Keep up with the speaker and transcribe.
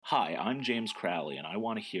Hi, I'm James Crowley, and I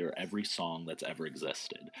want to hear every song that's ever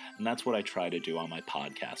existed. And that's what I try to do on my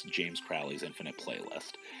podcast, James Crowley's Infinite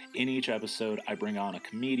Playlist. In each episode, I bring on a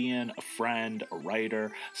comedian, a friend, a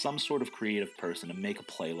writer, some sort of creative person to make a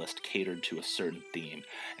playlist catered to a certain theme.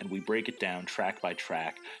 And we break it down track by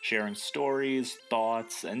track, sharing stories,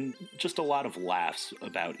 thoughts, and just a lot of laughs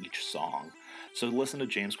about each song. So listen to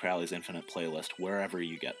James Crowley's Infinite Playlist wherever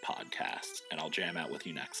you get podcasts, and I'll jam out with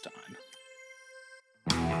you next time.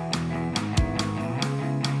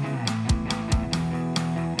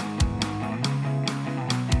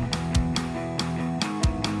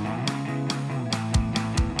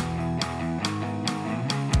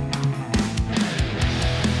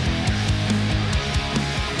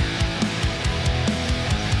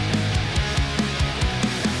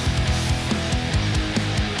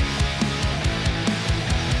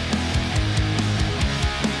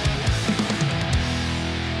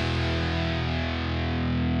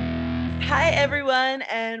 Everyone,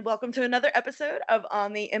 and welcome to another episode of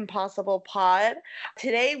On the Impossible Pod.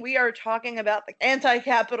 Today we are talking about the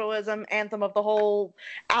anti-capitalism anthem of the whole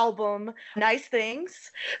album, Nice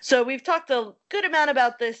Things. So we've talked a good amount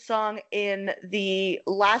about this song in the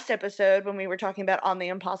last episode when we were talking about On the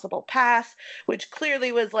Impossible Pass, which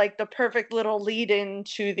clearly was like the perfect little lead-in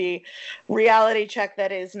to the reality check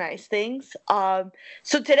that is Nice Things.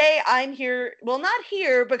 So today I'm here, well, not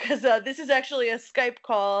here because this is actually a Skype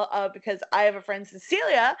call because I have a friend,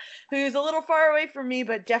 Cecilia, who's a little far away from me,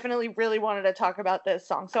 but definitely really wanted to talk about this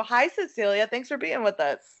song. So hi, Cecilia. Thanks for being with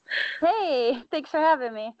us. Hey, thanks for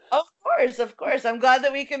having me. Of course. I'm glad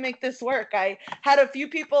that we can make this work. I had a few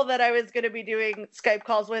people that I was going to be doing Skype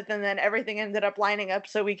calls with, and then everything ended up lining up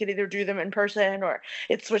so we could either do them in person or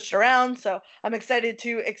it switched around. So I'm excited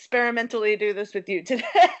to experimentally do this with you today.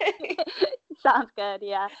 Sounds good,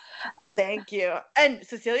 yeah. Thank you. And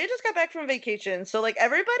Cecilia just got back from vacation. So like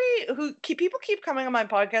everybody people keep coming on my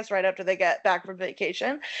podcast right after they get back from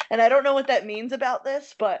vacation. And I don't know what that means about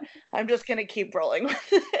this, but I'm just going to keep rolling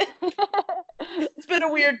with it. It's been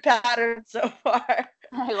a weird pattern so far.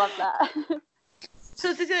 I love that.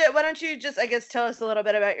 So Cecilia, why don't you just, I guess, tell us a little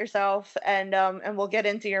bit about yourself and we'll get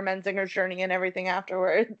into your Menzingers journey and everything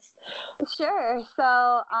afterwards. Sure.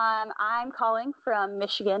 So I'm calling from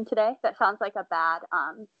Michigan today. That sounds like a bad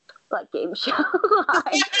like game show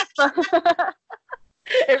line.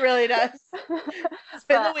 It really does.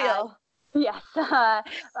 Spin the wheel. Yes.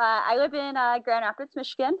 I live in Grand Rapids,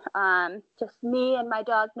 Michigan. Just me and my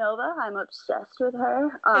dog Nova. I'm obsessed with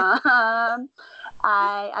her. I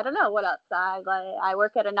don't know what else. I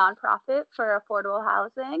work at a nonprofit for affordable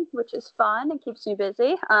housing, which is fun and keeps me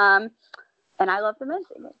busy. And I love the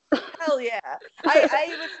Menzingers. Hell yeah.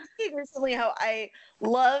 I was thinking recently how I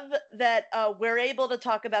love that we're able to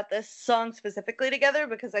talk about this song specifically together,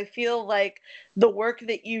 because I feel like the work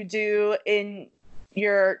that you do in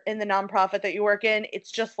the nonprofit that you work in,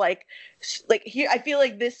 it's just like here, I feel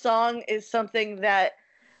like this song is something that,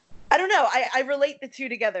 I don't know, I relate the two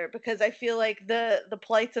together, because I feel like the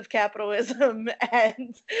plights of capitalism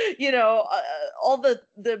and, all the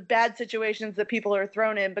bad situations that people are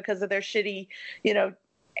thrown in because of their shitty,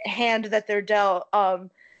 hand that they're dealt,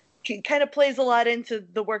 kind of plays a lot into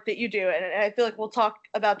the work that you do. And I feel like we'll talk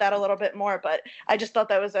about that a little bit more, but I just thought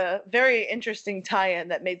that was a very interesting tie-in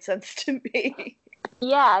that made sense to me.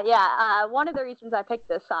 Yeah. One of the reasons I picked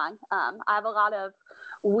this song, I have a lot of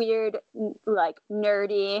weird, like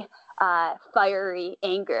nerdy, fiery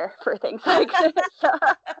anger for things like this.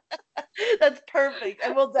 That's perfect.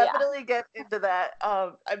 And we'll definitely get into that.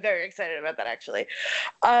 I'm very excited about that, actually.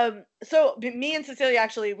 So me and Cecilia,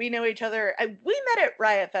 actually, we know each other. We met at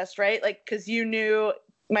Riot Fest, right? Like, because you knew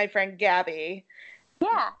my friend Gabby.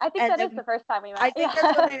 Yeah, I think that is the first time we met. I think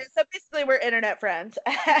that's what it is. So basically, we're internet friends.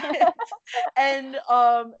 And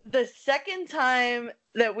the second time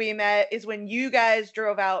that we met is when you guys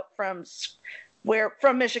drove out from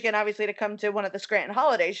Michigan, obviously, to come to one of the Scranton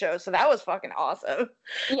holiday shows. So that was fucking awesome.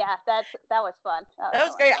 Yeah, that was fun. That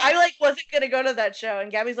was great. I wasn't gonna go to that show,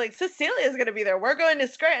 and Gabby's like, Cecilia's gonna be there. We're going to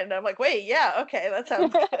Scranton. I'm like, wait, yeah, okay, that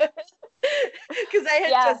sounds good. Because I had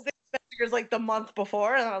just Menzingers like the month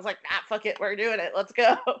before, and I was like, nah, fuck it, we're doing it. Let's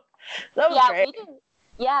go. That was great.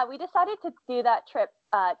 We decided to do that trip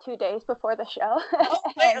 2 days before the show. Oh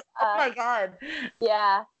my God.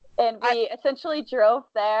 Yeah, and we essentially drove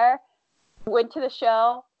there, went to the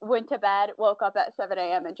show, went to bed, woke up at 7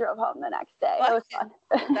 a.m. and drove home the next day. It was fun.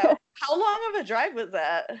 How long of a drive was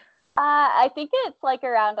that? I think it's like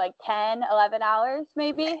around like 10, 11 hours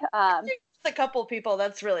maybe. a couple people,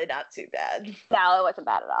 that's really not too bad. No, it wasn't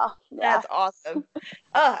bad at all. Yeah. That's awesome.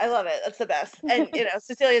 Oh, I love it. That's the best. And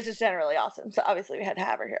Cecilia's just generally awesome. So obviously we had to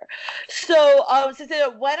have her here. So Cecilia,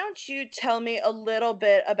 why don't you tell me a little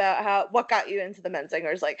bit about what got you into the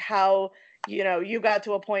Menzingers, like how you got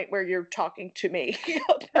to a point where you're talking to me.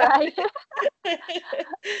 Right.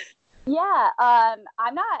 Yeah,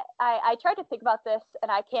 I tried to think about this, and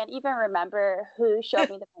I can't even remember who showed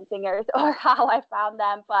me the Menzingers or how I found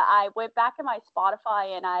them, but I went back in my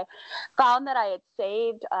Spotify, and I found that I had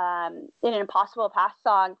saved an Impossible Past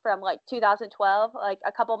song from, like, 2012, like,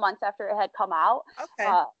 a couple months after it had come out.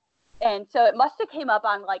 Okay. And so it must have came up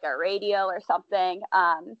on, like, a radio or something.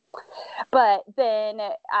 But then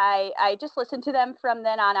I just listened to them from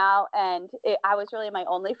then on out, and I was really my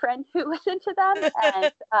only friend who listened to them.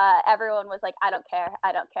 And everyone was like, I don't care.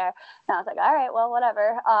 And I was like, all right, well,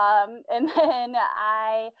 whatever. And then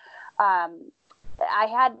I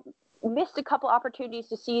had missed a couple opportunities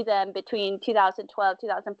to see them between 2012,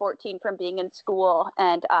 2014 from being in school.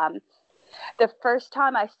 And the first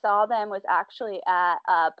time I saw them was actually at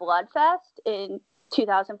Bloodfest in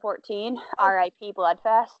 2014. R.I.P.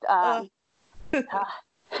 Bloodfest.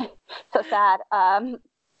 So sad.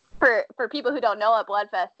 For people who don't know what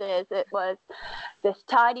Bloodfest is, it was this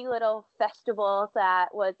tiny little festival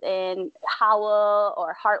that was in Howell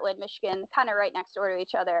or Heartland, Michigan, kind of right next door to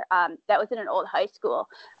each other. That was in an old high school.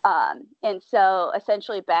 And so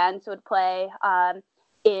essentially bands would play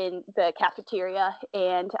in the cafeteria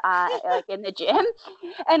and like in the gym,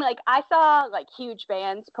 and like I saw like huge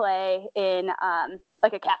bands play in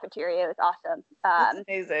like a cafeteria. It was awesome. That's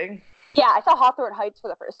amazing. Yeah, I saw Hawthorne Heights for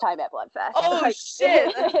the first time at Bloodfest. Oh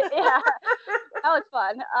shit! Yeah, that was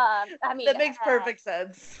fun. I mean, that makes perfect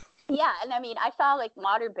sense. Yeah, and I mean, I saw like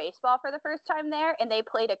Modern Baseball for the first time there, and they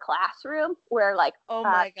played a classroom where like oh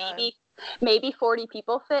my God. maybe 40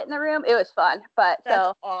 people fit in the room. It was fun, but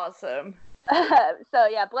that's awesome. So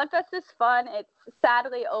yeah, Bloodfest is fun. It's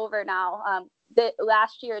sadly over now. The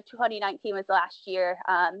last year, 2019 was the last year.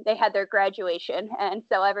 They had their graduation, and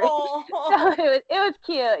so so it was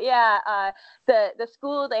cute. Yeah, the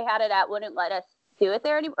school they had it at wouldn't let us do it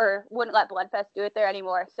there anymore, or wouldn't let Bloodfest do it there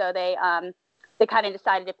anymore. So they kind of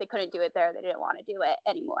decided if they couldn't do it there, they didn't want to do it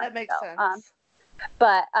anymore. That makes sense.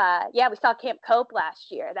 But yeah, we saw Camp Cope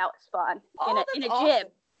last year. That was fun in a awesome. gym.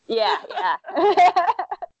 Yeah.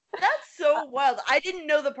 That's so wild. I didn't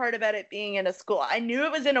know the part about it being in a school. I knew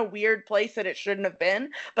it was in a weird place that it shouldn't have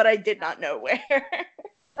been, but I did not know where.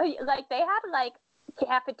 Like they had like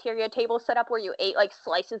cafeteria tables set up where you ate like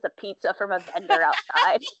slices of pizza from a vendor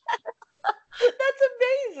outside. That's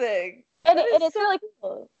amazing. And it's so really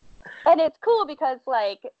cool. And it's cool because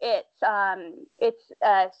like it's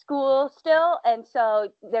school still, and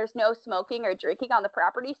so there's no smoking or drinking on the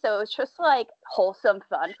property, so it's just like wholesome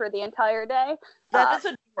fun for the entire day. That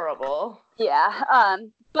is adorable. Yeah.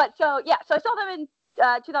 But so I saw them in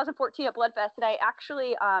 2014 at Bloodfest, and I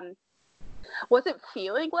actually wasn't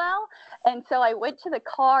feeling well, and so I went to the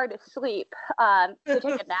car to sleep to take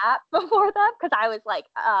a nap before them because I was like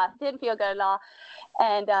didn't feel good at all,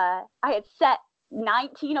 and I had set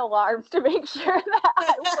 19 alarms to make sure that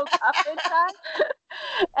I woke up in time.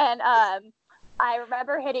 And I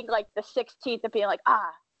remember hitting like the 16th and being like,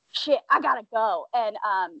 shit, I gotta go. And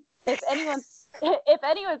if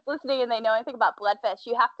anyone's listening and they know anything about Bloodfest,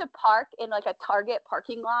 you have to park in like a Target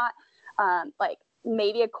parking lot, like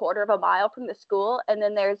maybe a quarter of a mile from the school, and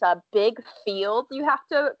then there's a big field you have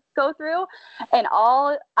to go through, and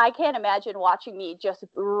I can't imagine watching me just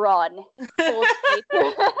run full speed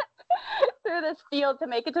through this field to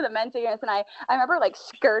make it to the Menzingers. And I remember like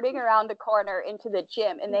skirting around the corner into the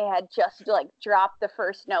gym, and they had just like dropped the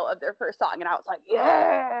first note of their first song, and I was like,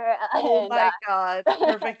 yeah. Oh my God,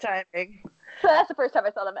 perfect timing. So that's the first time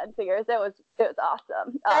I saw the Menzingers. It was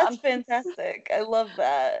awesome. That's fantastic. I love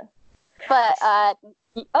that. But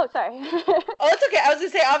oh, sorry. Oh, it's okay. I was gonna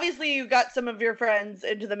say, obviously, you got some of your friends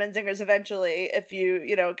into the Menzingers eventually. If you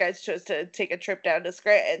guys chose to take a trip down to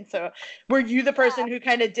Scranton, so were you the person who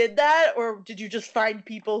kind of did that, or did you just find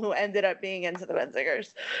people who ended up being into the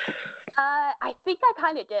Menzingers? I think I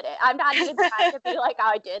kind of did it. I'm not even trying to be like,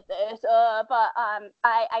 I did this, but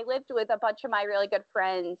I lived with a bunch of my really good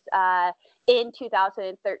friends in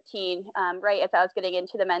 2013, right as I was getting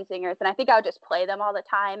into the Menzingers, and I think I would just play them all the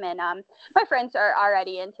time. And my friends are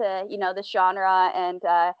already into this genre, and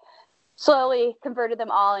slowly converted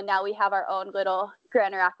them all, and now we have our own little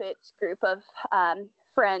Grand Rapids group of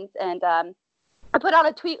friends. And I put out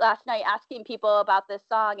a tweet last night asking people about this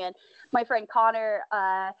song, and my friend Connor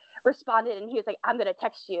responded, and he was like, I'm gonna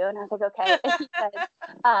text you. And I was like, okay. And he said,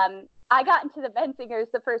 I got into the Menzingers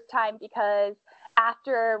the first time because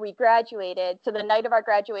after we graduated, so the night of our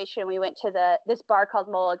graduation, we went to this bar called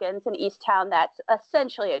Mulligan's in East Town. That's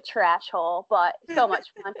essentially a trash hole, but so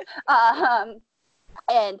much fun.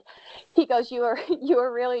 And he goes, you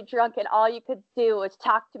were really drunk, and all you could do was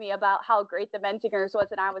talk to me about how great the Menzingers was,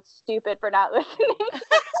 and I was stupid for not listening.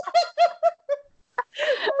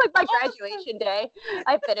 Like my graduation day,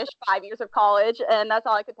 I finished 5 years of college, and that's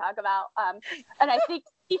all I could talk about. And I think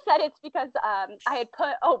he said it's because I had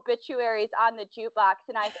put obituaries on the jukebox,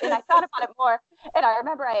 and I thought about it more, and I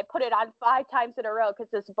remember I had put it on 5 times in a row because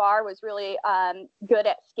this bar was really good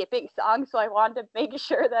at skipping songs, so I wanted to make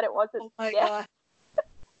sure that it wasn't. Oh my God.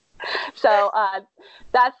 So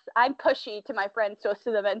I'm pushy to my friends to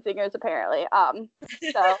listen to the Menzingers apparently.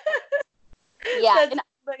 So yeah, That's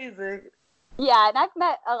amazing. Yeah, and I've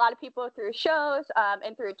met a lot of people through shows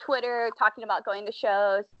and through Twitter talking about going to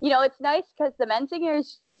shows. It's nice because the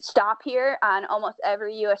Menzingers stop here on almost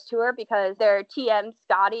every U.S. tour because their TM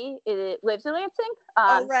Scotty lives in Lansing.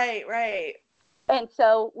 Oh, right. And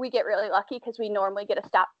so we get really lucky because we normally get a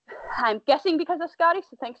stop. I'm guessing because of Scotty,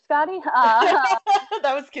 so thanks, Scotty.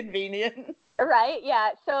 That was convenient. Right, yeah.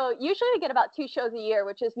 So usually we get about 2 shows a year,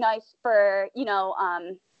 which is nice for,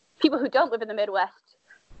 people who don't live in the Midwest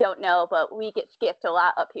don't know, but we get skipped a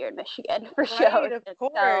lot up here in Michigan for shows. Right, of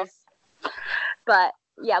course. But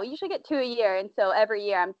yeah, we usually get 2 a year, and so every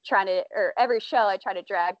year every show I try to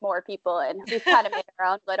drag more people, and we've kind of made our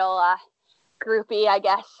own little groupie, I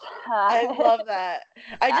guess. I love that.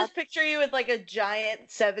 I just picture you with like a giant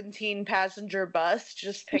 17-passenger bus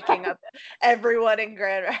just picking up everyone in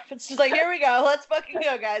Grand Rapids. Just like, here we go, let's fucking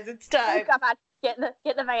go, guys, it's time. Come on, get in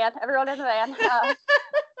the van, everyone in the van.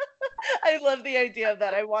 I love the idea of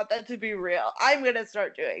that. I want that to be real. I'm gonna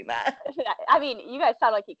start doing that. I mean, you guys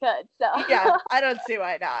sound like you could, so. Yeah, I don't see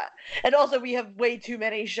why not. And also, we have way too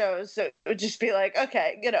many shows, so it would just be like,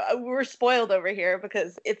 okay, we're spoiled over here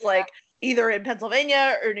because it's like either in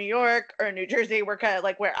Pennsylvania or New York or New Jersey. We're kind of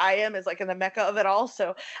like where I am is like in the mecca of it all,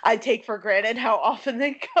 so I take for granted how often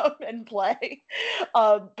they come and play.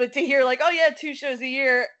 But to hear like, oh yeah, 2 shows a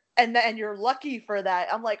year. And you're lucky for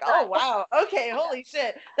that. I'm like, oh, wow. Okay, holy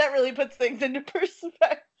shit. That really puts things into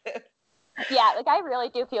perspective. Yeah, like I really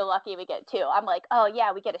do feel lucky we get 2. I'm like, oh,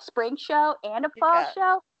 yeah, we get a spring show and a fall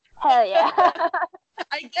show. Hell yeah.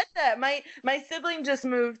 I get that. My sibling just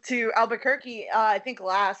moved to Albuquerque, I think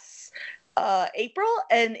last April,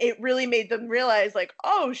 and it really made them realize, like,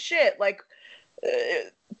 oh, shit, like,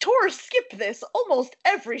 tours skip this almost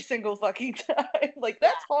every single fucking time. Like,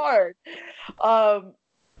 that's hard.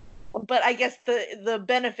 But I guess the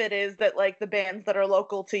benefit is that like the bands that are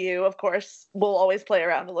local to you, of course, will always play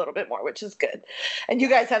around a little bit more, which is good. And you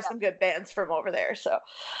guys have some good bands from over there, so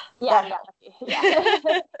yeah.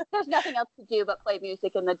 There's nothing else to do but play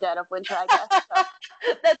music in the dead of winter, I guess. So.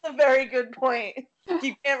 That's a very good point.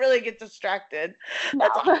 You can't really get distracted. No.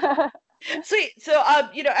 Sweet. So,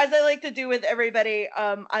 as I like to do with everybody,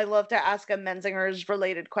 I love to ask a Menzingers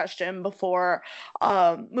related question before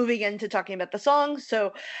moving into talking about the songs.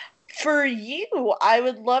 So, for you, I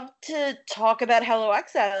would love to talk about Hello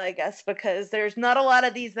Exile, I guess, because there's not a lot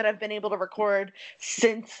of these that I've been able to record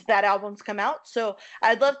since that album's come out. So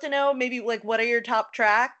I'd love to know maybe like what are your top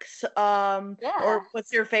tracks, or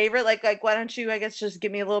what's your favorite? Like why don't you, I guess, just give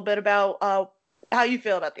me a little bit about how you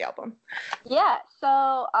feel about the album? Yeah.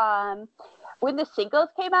 So when the singles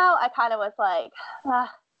came out, I kind of was like,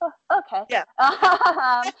 okay. Yeah.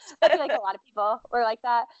 I feel like a lot of people were like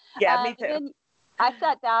that. Yeah, me too. I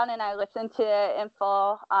sat down and I listened to it in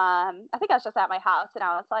full. I think I was just at my house and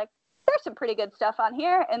I was like, there's some pretty good stuff on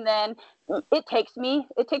here. And then it takes me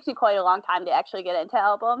quite a long time to actually get into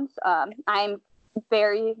albums. I'm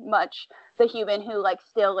very much the human who like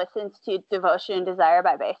still listens to Devotion and Desire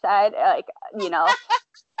by Bayside, like,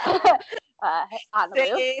 on the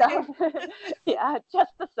loop. So, yeah,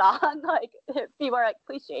 just the song. Like people are like,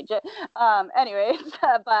 please change it.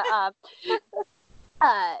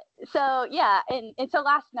 So yeah, and so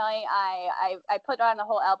last night I put on the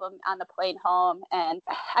whole album on the plane home, and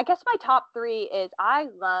I guess my top 3 is I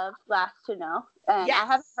love Last to Know, and I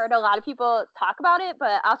haven't heard a lot of people talk about it,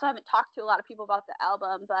 but I also haven't talked to a lot of people about the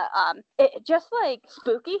album, but it just like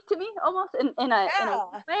spooky to me almost in a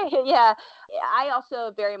way. Yeah, I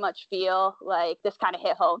also very much feel like this kind of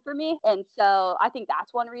hit home for me, and so I think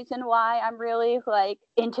that's one reason why I'm really like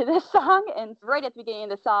into this song. And right at the beginning of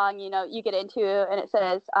the song, you get into it and it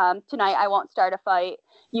says, tonight I won't start a fight.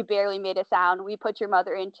 You barely made a sound. We put your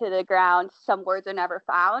mother into the ground. Some words are never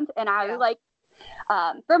found. And I was like,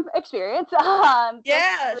 from experience,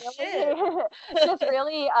 just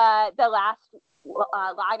really the last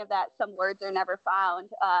line of that, some words are never found,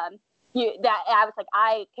 I was like,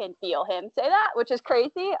 I can feel him say that, which is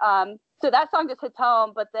crazy. So that song just hits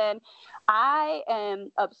home. But then I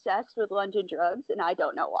am obsessed with London Drugs, and I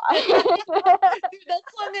don't know why. Dude, that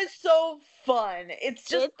song is so fun. It's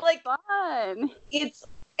just fun.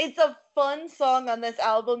 It's a fun song on this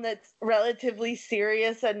album that's relatively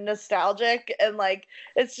serious and nostalgic, and like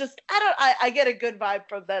it's just I get a good vibe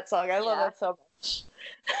from that song. I love that so much.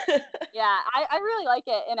 Yeah, I really like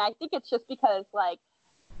it, and I think it's just because like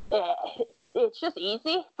it's just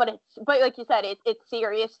easy, but like you said, it's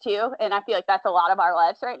serious too, and I feel like that's a lot of our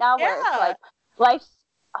lives right now, where it's like life's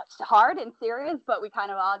hard and serious, but we kind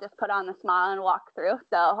of all just put on the smile and walk through.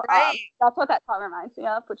 So that's what that song reminds me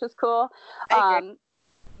of, which is cool.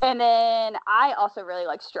 And then I also really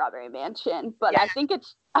like Strawberry Mansion, but I think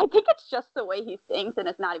it's just the way he sings, and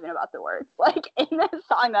it's not even about the words, like in this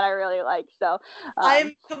song, that I really like. So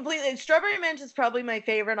I'm completely Strawberry Mansion is probably my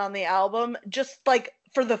favorite on the album, just like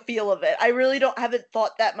for the feel of it. I really haven't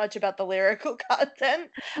thought that much about the lyrical content.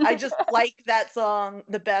 I just like that song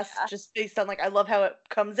the best, just based on like I love how it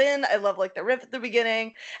comes in. I love like the riff at the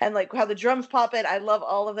beginning and like how the drums pop in. I love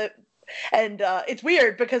all of it. And it's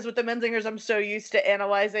weird because with the Menzingers, I'm so used to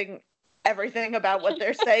analyzing everything about what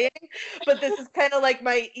they're saying. But this is kind of like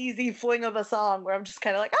my easy fling of a song where I'm just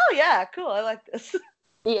kind of like, oh, yeah, cool. I like this.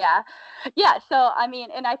 Yeah. Yeah. So, I mean,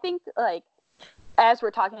 and I think like, as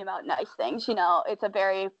we're talking about nice things, you know, it's a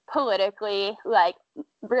very politically, like,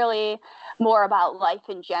 really more about life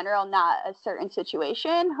in general, not a certain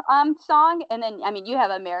situation song. And then, I mean, you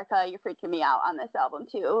have America, You're Freaking Me Out on this album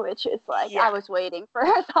too, which is like, I was waiting for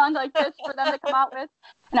a song like this for them to come out with.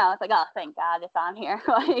 And I was like, oh, thank God it's on here.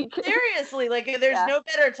 Like, seriously, like, there's no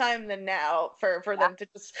better time than now for them to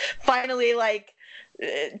just finally, like,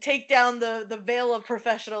 take down the veil of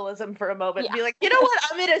professionalism for a moment and be like, you know what,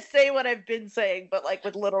 I'm gonna say what I've been saying, but like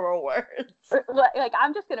with literal words. Like,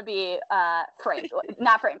 I'm just gonna be frank,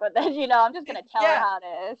 not frank with this, you know, I'm just gonna tell her how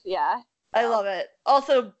it is. I love it.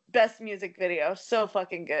 Also, best music video, so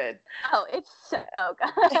fucking good. Oh, it's so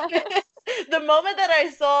good. The moment that I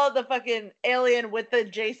saw the fucking alien with the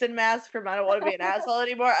Jason mask from I Don't Want to Be an Asshole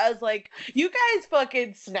Anymore, I was like, you guys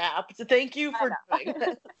fucking snapped. Thank you for doing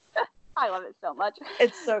this. I love it so much.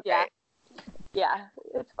 It's so great. Yeah,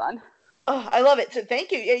 it's fun. Oh, I love it. So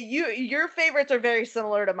thank you. Your favorites are very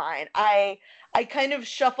similar to mine. I kind of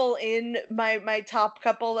shuffle in my top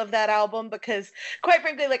couple of that album because, quite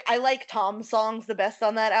frankly, like I like Tom's songs the best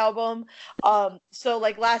on that album. So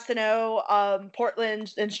like Last to Know,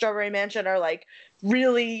 Portland, and Strawberry Mansion are like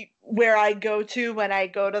really where I go to when I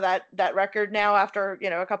go to that record now after, you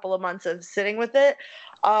know, a couple of months of sitting with it.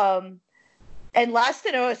 And Last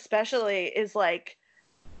to Know especially is like,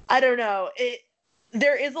 I don't know,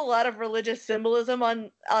 there is a lot of religious symbolism on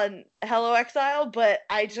Hello Exile, but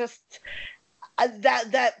I just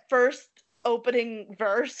that first opening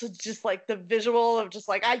verse is just like the visual of just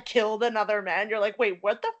like I killed another man. You're like, wait,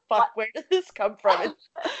 what the fuck? Where did this come from?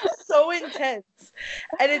 It's so intense.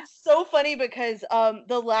 And it's so funny because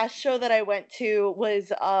the last show that I went to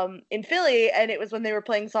was in Philly, and it was when they were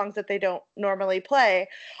playing songs that they don't normally play.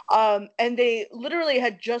 And they literally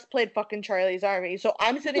had just played fucking Charlie's Army. So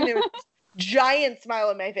I'm sitting there with this giant smile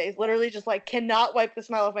on my face, literally just like cannot wipe the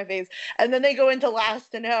smile off my face. And then they go into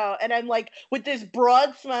Last to Know, and I'm like with this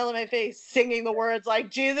broad smile on my face singing the words like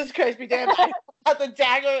Jesus Christ be damned, I got the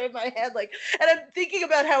dagger in my head, like, and I'm thinking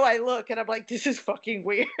about how I look, and I'm like, this is fucking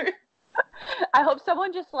weird. I hope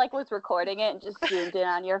someone just like was recording it and just zoomed in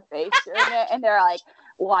on your face during it, and they're like,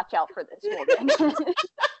 watch out for this woman.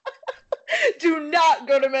 Do not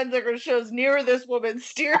go to Menzinger shows near this woman,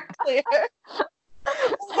 steer clear.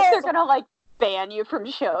 They're gonna like ban you from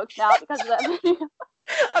shows now because of that video.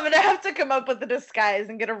 I'm gonna have to come up with a disguise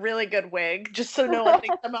and get a really good wig just so no one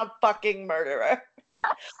thinks I'm a fucking murderer.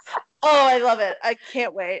 Oh, I love it. I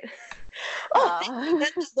can't wait.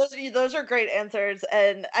 Those are great answers.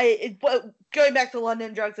 And going back to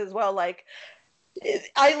London Drugs as well, like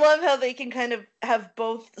I love how they can kind of have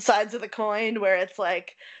both sides of the coin, where it's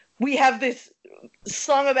like we have this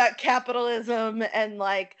song about capitalism and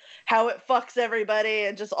like how it fucks everybody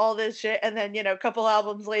and just all this shit, and then, you know, a couple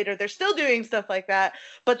albums later they're still doing stuff like that,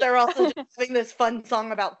 but they're also just having this fun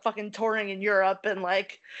song about fucking touring in Europe and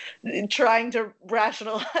like trying to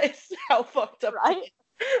rationalize how fucked up it is.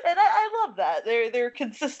 And I love that they're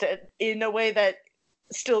consistent in a way that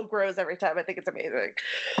still grows every time. I think it's amazing.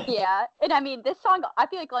 Yeah, and I mean, this song, I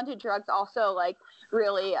feel like London Drugs also like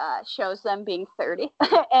really shows them being 30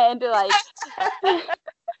 and like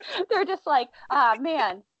they're just like,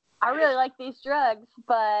 man, I really like these drugs,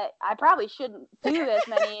 but I probably shouldn't do as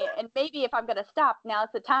many, and maybe if I'm gonna stop, now's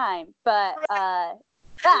the time. But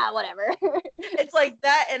Whatever. It's like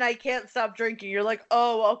that, and I can't stop drinking. You're like,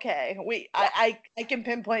 oh, okay. I can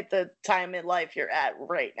pinpoint the time in life you're at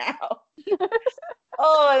right now.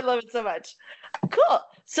 Oh, I love it so much. Cool.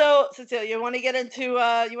 So, Cecilia, you want to get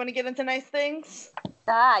into nice things?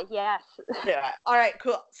 Yes. Yeah. All right.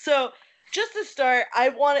 Cool. So, just to start, I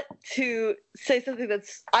wanted to say something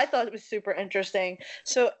I thought was super interesting.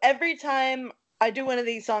 So every time I do one of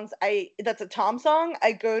these songs, that's a Tom song,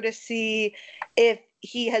 I go to see if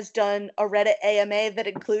he has done a Reddit AMA that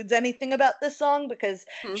includes anything about this song, because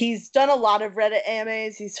he's done a lot of Reddit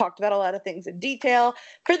AMAs. He's talked about a lot of things in detail.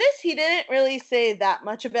 For this, he didn't really say that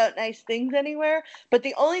much about nice things anywhere, but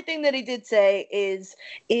the only thing that he did say is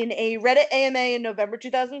in a Reddit AMA in November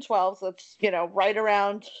 2012, so that's, right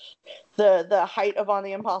around the height of On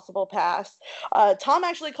the Impossible Past, Tom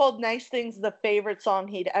actually called Nice Things the favorite song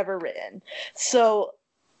he'd ever written. So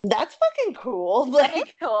that's fucking cool. That is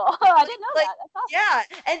cool. I didn't know that. That's awesome. Yeah,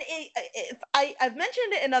 and I've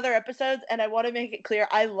mentioned it in other episodes, and I want to make it clear,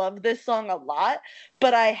 I love this song a lot,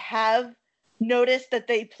 but I have noticed that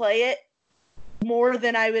they play it more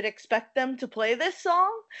than I would expect them to play this song.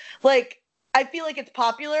 Like, I feel like it's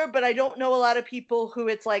popular, but I don't know a lot of people who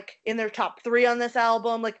it's like in their top 3 on this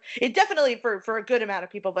album. Like, it definitely for a good amount of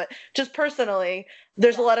people, but just personally,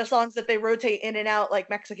 there's a lot of songs that they rotate in and out, like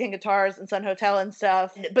Mexican Guitars and Sun Hotel and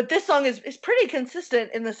stuff. But this song is pretty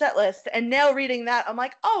consistent in the set list. And now reading that, I'm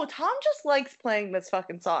like, oh, Tom just likes playing this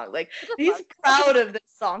fucking song. Like, he's proud of this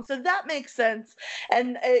song. So that makes sense.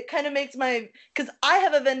 And it kind of makes because I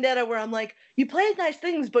have a vendetta where I'm like, you played Nice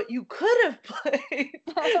Things, but you could have played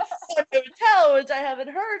Sun Hotel, which I haven't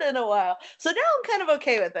heard in a while. So now I'm kind of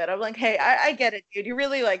okay with it. I'm like, hey, I get it, dude. You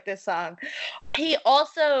really like this song. He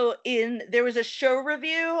also, there was a show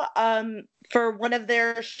review for one of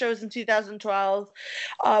their shows in 2012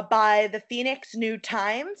 by the Phoenix New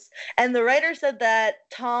Times. And the writer said that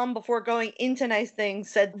Tom, before going into Nice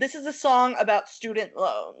Things, said, this is a song about student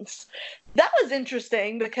loans. That was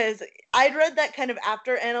interesting because I'd read that kind of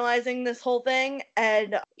after analyzing this whole thing.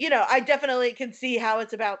 And, I definitely can see how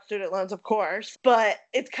it's about student loans, of course. But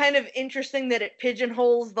it's kind of interesting that it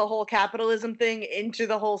pigeonholes the whole capitalism thing into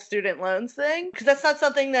the whole student loans thing, because that's not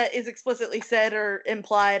something that is explicitly said or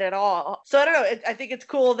implied at all. So I don't know. I think it's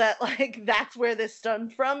cool that that's where this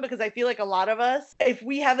stemmed from, because I feel like a lot of us, if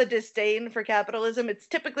we have a disdain for capitalism, it's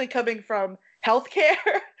typically coming from healthcare,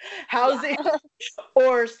 housing,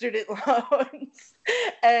 or student loans.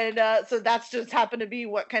 And so that's just happened to be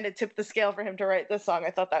what kind of tipped the scale for him to write this song.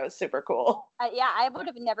 I thought that was super cool. I would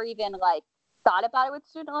have never even thought about it with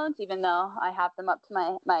student loans, even though I have them up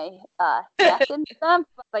to my neck in them.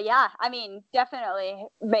 But yeah, I mean, definitely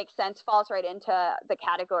makes sense. Falls right into the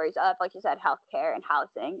categories of, like you said, healthcare and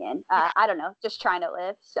housing, and I don't know, just trying to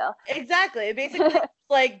live. So exactly, basically,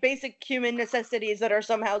 like basic human necessities that are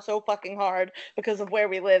somehow so fucking hard because of where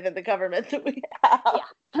we live and the government that we have.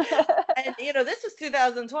 Yeah. And this was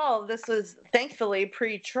 2012. This was thankfully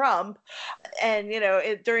pre-Trump, and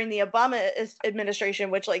during the Obama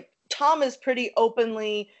administration, which Tom is pretty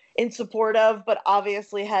openly in support of, but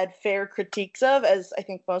obviously had fair critiques of, as I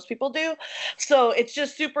think most people do. So it's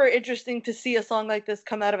just super interesting to see a song like this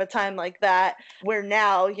come out of a time like that, where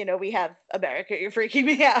now, we have America, You're Freaking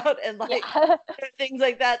Me Out, and things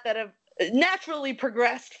like that have naturally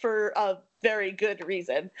progressed for a very good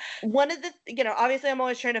reason. One of the, obviously I'm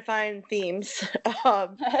always trying to find themes.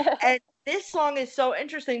 And this song is so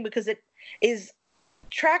interesting because it is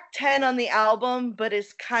track 10 on the album, but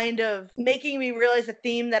is kind of making me realize a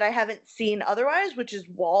theme that I haven't seen otherwise, which is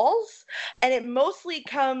walls. And it mostly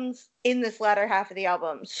comes in this latter half of the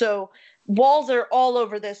album. So walls are all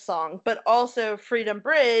over this song, but also Freedom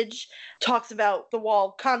Bridge talks about the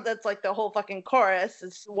wall. That's like the whole fucking chorus.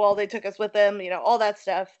 It's the wall, they took us with them, all that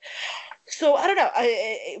stuff. So I don't know.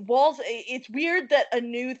 Walls. It's weird that a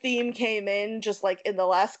new theme came in just in the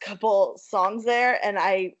last couple songs there, and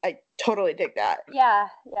I totally dig that. Yeah.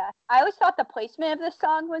 I always thought the placement of this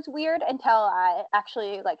song was weird until I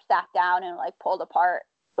actually sat down and pulled apart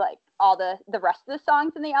all the rest of the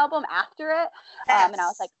songs in the album after it. Yes. And I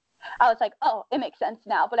was like, oh, it makes sense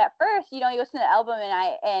now. But at first, you listen to the album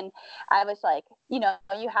and I was like, you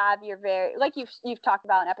have your very, you've talked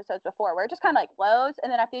about in episodes before, where it just kind of flows.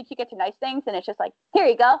 And then I think you get to Nice Things and it's just here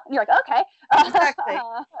you go. And you're like, okay. Exactly.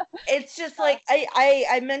 It's just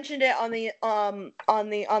I mentioned it on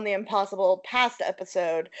the Impossible Past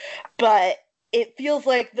episode, but it feels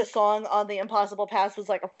like the song on the Impossible Past was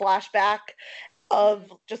a flashback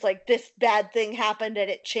of just like this bad thing happened and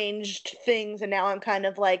it changed things, and now I'm kind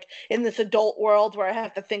of like in this adult world where I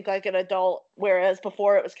have to think like an adult, whereas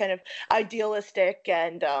before it was kind of idealistic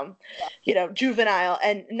and juvenile.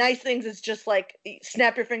 And Nice Things is just like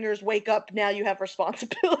snap your fingers, wake up, now you have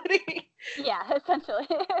responsibility. Yeah, essentially.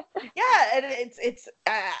 Yeah, and it's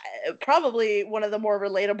probably one of the more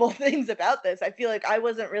relatable things about this. I feel like I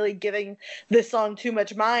wasn't really giving this song too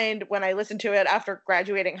much mind when I listened to it after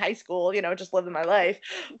graduating high school, just living my life.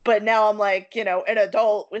 But now I'm like, an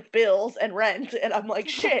adult with bills and rent, and I'm like,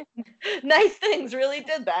 shit, Nice Things really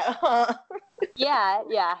did that, huh? Yeah.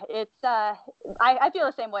 It's I feel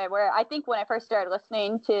the same way, where I think when I first started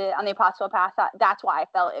listening to On the Impossible Path, that's why I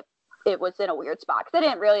felt it was in a weird spot, because I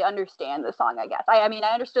didn't really understand the song, I guess. I mean,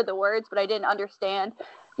 I understood the words, but I didn't understand,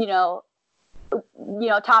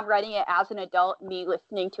 Tom writing it as an adult, me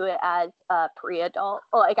listening to it as a pre-adult.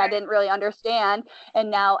 Like, I didn't really understand. And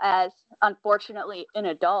now, as unfortunately an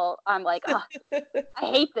adult, I'm like, oh, I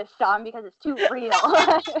hate this song because it's too real.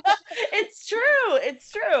 It's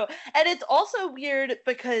true. And it's also weird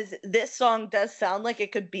because this song does sound like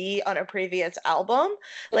it could be on a previous album.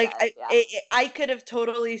 Like, I could have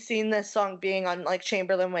totally seen this song being on like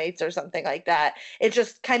Chamberlain Waits or something like that. It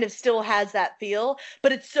just kind of still has that feel.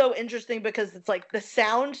 But it's so interesting because it's like the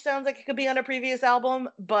sound sounds like it could be on a previous album,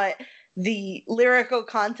 but the lyrical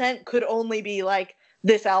content could only be like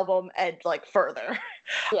this album and like further.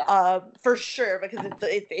 Yeah. For sure, because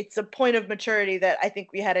it's a point of maturity that I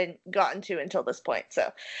think we hadn't gotten to until this point.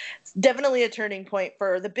 So it's definitely a turning point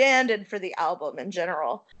for the band and for the album in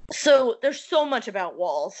general. So there's so much about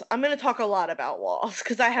Walls. I'm going to talk a lot about Walls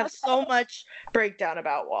because I have so much breakdown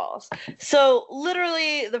about Walls. So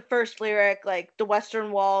literally the first lyric, like, the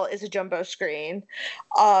Western Wall is a jumbo screen.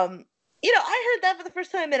 I heard that for the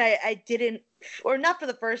first time, and I didn't, or not for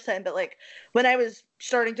the first time, but like when I was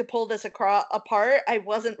starting to pull this apart, I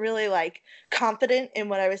wasn't really like confident in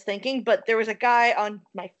what I was thinking. But there was a guy on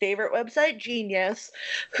my favorite website, Genius,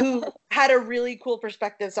 who had a really cool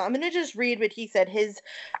perspective. So I'm going to just read what he said. His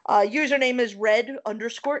username is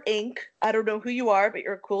red_ink. I don't know who you are, but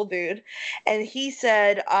you're a cool dude. And he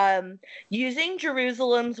said, using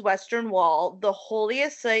Jerusalem's Western Wall, the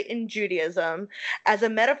holiest site in Judaism, as a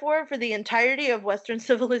metaphor for the entirety of Western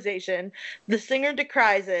civilization, the singer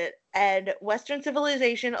decries it, and Western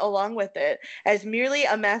civilization along with it, as merely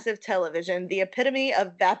a massive television, the epitome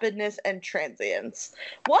of vapidness and transience.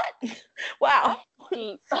 What? Wow.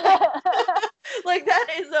 Like, that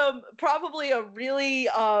is probably a really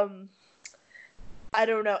I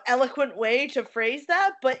don't know, eloquent way to phrase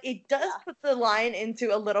that, but it does put the line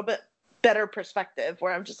into a little bit better perspective,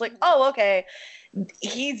 where I'm just like, oh, okay,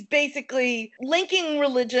 he's basically linking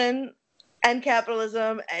religion and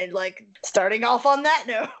capitalism, and like starting off on that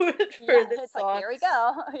note for this song. Like, here we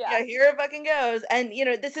go. Yeah, here it fucking goes. And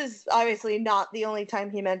this is obviously not the only time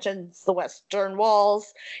he mentions the Western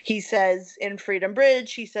Walls. He says in Freedom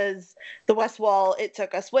Bridge, he says the West Wall, it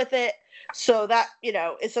took us with it. So that,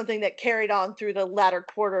 is something that carried on through the latter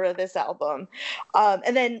quarter of this album.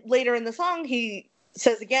 And then later in the song, he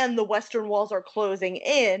says again, the Western walls are closing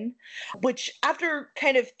in, which, after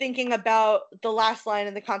kind of thinking about the last line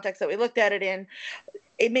in the context that we looked at it in,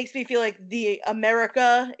 it makes me feel like the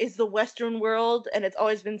America is the Western world, and it's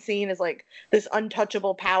always been seen as like this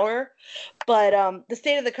untouchable power. But the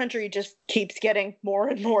state of the country just keeps getting more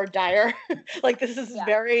and more dire. Like, this is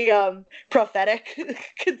very prophetic,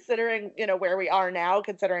 considering where we are now,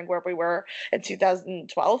 considering where we were in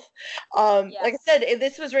 2012. Like I said,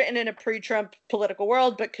 this was written in a pre-Trump political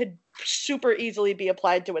world, but could super easily be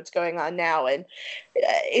applied to what's going on now. And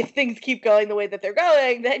if things keep going the way that they're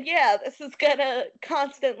going, then this is gonna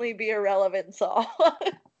constantly be a relevant song.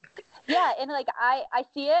 Yeah, and like I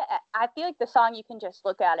see it. I feel like the song, you can just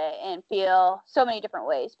look at it and feel so many different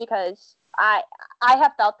ways, because I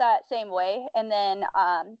have felt that same way. And then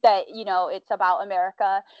that it's about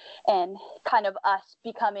America and kind of us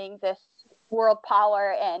becoming this world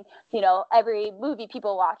power, and every movie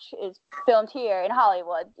people watch is filmed here in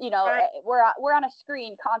Hollywood. Right. We're on a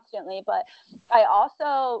screen constantly. But I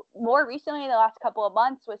also, more recently, the last couple of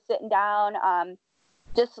months, was sitting down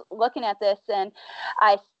just looking at this, and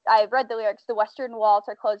I read the lyrics. The Western walls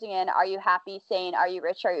are closing in. Are you happy? Saying, are you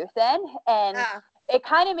rich? Are you thin? And it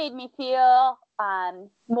kind of made me feel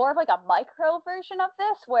more of like a micro version of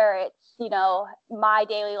this, where it's, my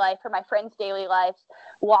daily life or my friends' daily lives,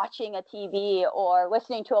 watching a TV or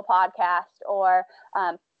listening to a podcast or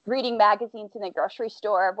reading magazines in the grocery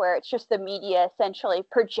store, where it's just the media essentially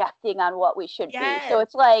projecting on what we should be. So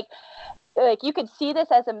it's like you could see this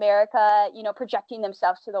as America, projecting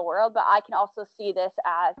themselves to the world, but I can also see this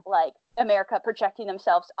as like America projecting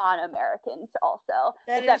themselves on Americans also.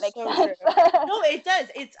 That if that is makes so sense. true. No, it does.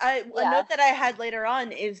 A note that I had later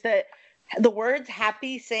on is that the words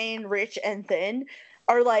happy, sane, rich, and thin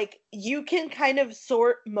are like, you can kind of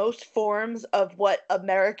sort most forms of what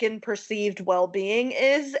American perceived well-being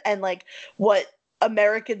is, and like what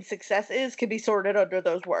American success is can be sorted under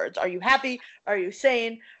those words. Are you happy? Are you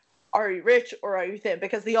sane? Are you rich, or are you thin?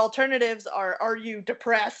 Because the alternatives are you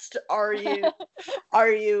depressed? Are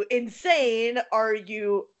you insane? Are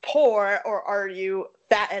you poor? Or are you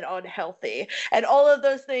fat and unhealthy? And all of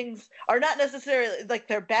those things are not necessarily like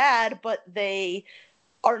they're bad, but they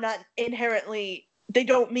are not inherently, they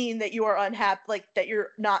don't mean that you are unhappy, like that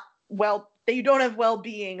you're not well, that you don't have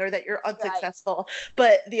well-being or that you're unsuccessful. Right.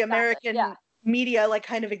 But the American media, like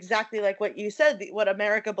kind of exactly like what you said, what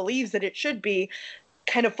America believes that it should be,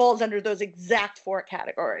 kind of falls under those exact 4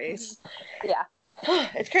 categories. Yeah.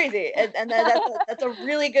 It's crazy. And that's a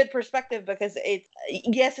really good perspective, because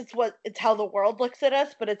it's how the world looks at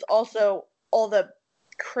us, but it's also all the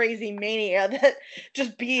crazy mania that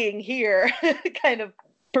just being here kind of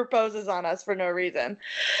proposes on us for no reason.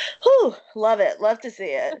 Whew, love it. Love to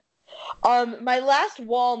see it. My last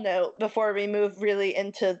wall note before we move really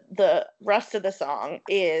into the rest of the song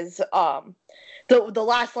is the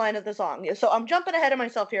last line of the song. So I'm jumping ahead of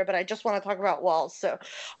myself here, but I just want to talk about walls. So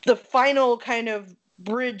the final kind of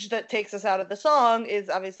bridge that takes us out of the song is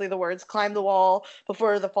obviously the words "climb the wall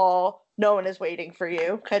before the fall, no one is waiting for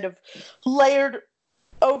you," kind of layered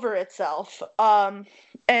over itself.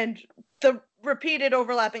 And the repeated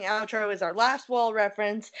overlapping outro is our last wall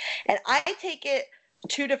reference, and I take it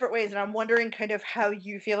 2 different ways, and I'm wondering kind of how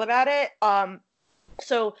you feel about it.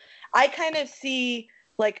 So I kind of see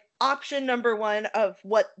like option number 1 of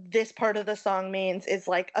what this part of the song means is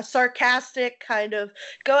like a sarcastic kind of,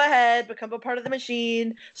 go ahead, become a part of the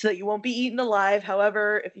machine so that you won't be eaten alive.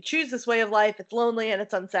 However, if you choose this way of life, it's lonely and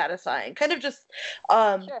it's unsatisfying. Kind of just,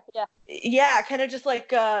 kind of just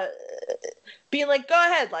like being like, go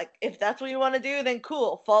ahead, like if that's what you want to do, then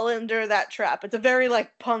cool, fall under that trap. It's a very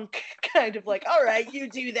like punk kind of like, all right, you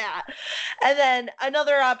do that. And then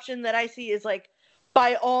another option that I see is like,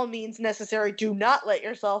 by all means necessary, do not let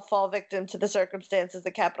yourself fall victim to the circumstances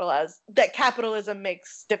that capitalism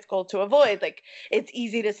makes difficult to avoid. Like, it's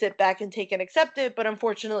easy to sit back and take and accept it, but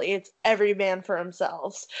unfortunately it's every man for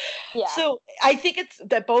himself. Yeah. So I think it's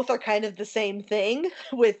that both are kind of the same thing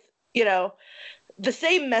with, the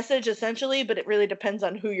same message essentially, but it really depends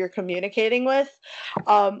on who you're communicating with.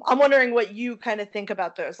 I'm wondering what you kind of think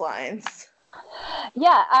about those lines.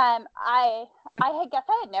 Yeah, I guess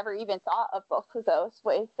I had never even thought of both of those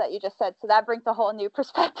ways that you just said. So that brings a whole new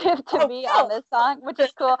perspective to me on this song, which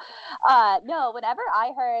is cool. No, whenever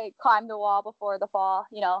I heard "Climb the Wall Before the Fall,"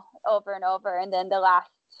 over and over, and then the last,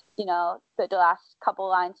 the last couple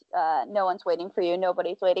lines, "No one's waiting for you,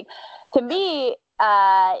 nobody's waiting." To me,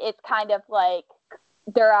 it's kind of like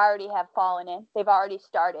they already have fallen in. They've already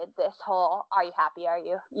started this whole, are you happy? Are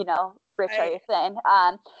you, rich? Are you thin?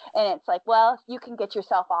 And it's like, well, you can get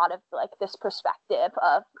yourself out of like this perspective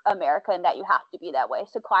of America and that you have to be that way.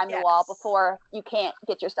 So climb the wall before you can't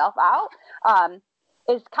get yourself out.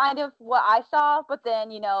 Is kind of what I saw, but then,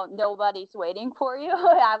 nobody's waiting for you.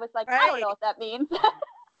 I was like, I don't know what that means.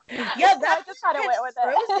 Yeah, that's just kind of went with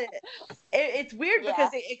it. It's weird because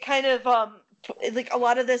it kind of like a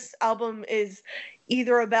lot of this album is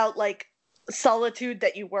either about like solitude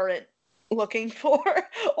that you weren't looking for,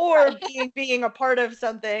 or being a part of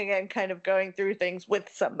something and kind of going through things with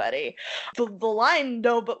somebody. The line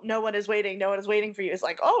no one is waiting, no one is waiting for you is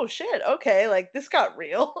like, oh shit, okay, like this got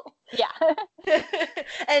real. Yeah.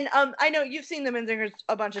 And I know you've seen the Menzingers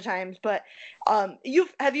a bunch of times, but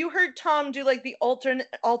have you heard Tom do like the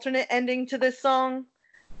alternate ending to this song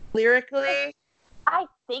lyrically? I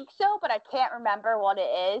think so, but I can't remember what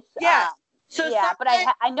it is. Yeah. But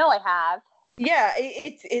I know I have. Yeah,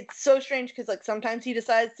 it's so strange because like sometimes he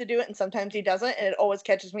decides to do it and sometimes he doesn't, and it always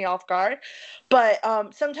catches me off guard. But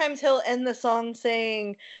sometimes he'll end the song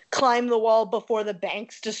saying, "Climb the wall before the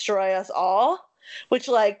banks destroy us all," which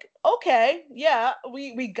like, okay, yeah,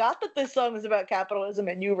 we got that this song is about capitalism,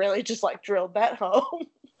 and you really just like drilled that home.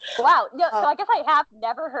 Wow. No, so I guess I have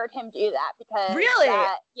never heard him do that because really,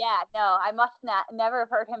 I must never have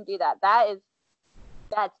heard him do that.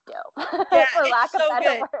 That's dope. Yeah, for lack of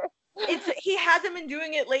better word. He hasn't been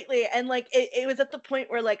doing it lately, and like it was at the point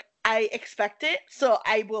where like I expect it, so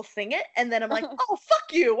I will sing it, and then I'm like, oh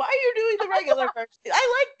fuck you, why are you doing the regular version?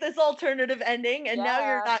 I like this alternative ending, and now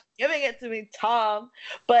you're not giving it to me, Tom.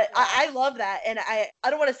 But I love that, and I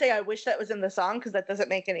don't want to say I wish that was in the song because that doesn't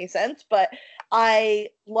make any sense, but I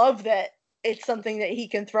love that it's something that he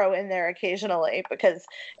can throw in there occasionally, because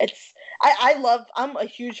I'm a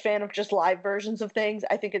huge fan of just live versions of things.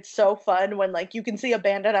 I think it's so fun when like you can see a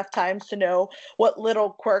band enough times to know what little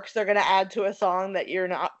quirks they're going to add to a song that you're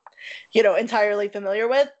not, entirely familiar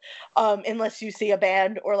with, unless you see a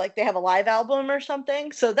band or like they have a live album or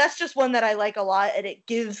something. So that's just one that I like a lot, and it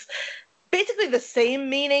gives basically the same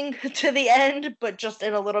meaning to the end, but just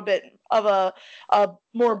in a little bit of a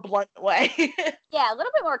more blunt way. Yeah, a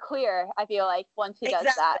little bit more clear, I feel like, once he does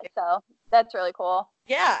that. Exactly. So that's really cool.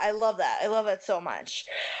 Yeah, I love that. I love it so much.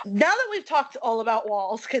 Now that we've talked all about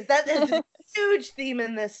walls, because that is a huge theme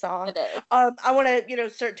in this song, It is. I want to,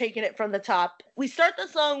 start taking it from the top. We start the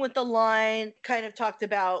song with the line kind of talked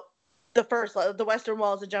about the Western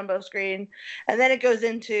Wall is a jumbo screen, and then it goes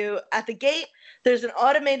into, at the gate, there's an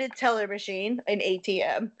automated teller machine, an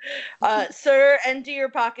ATM. Sir, empty your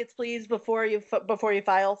pockets, please, before you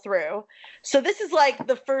file through. So this is like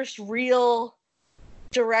the first real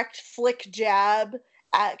direct flick jab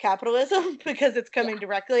at capitalism, because it's coming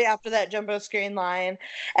directly after that jumbo screen line,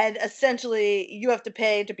 and essentially you have to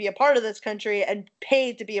pay to be a part of this country and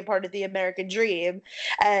pay to be a part of the American dream,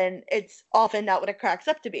 and it's often not what it cracks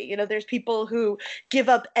up to be. There's people who give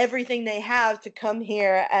up everything they have to come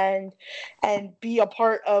here and be a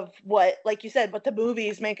part of what, like you said, what the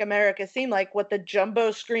movies make America seem like, what the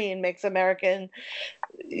jumbo screen makes American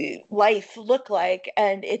life look like,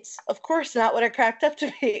 and it's of course not what it cracked up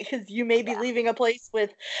to be, because you may be leaving a place with,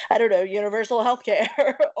 I don't know, universal health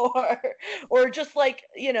care or just like,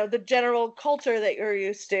 the general culture that you're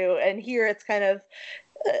used to, and here it's kind of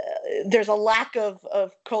there's a lack of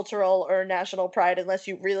cultural or national pride unless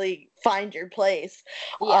you really find your place.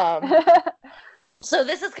 So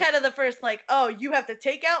this is kind of the first, like, oh, you have to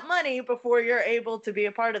take out money before you're able to be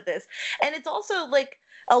a part of this. And it's also like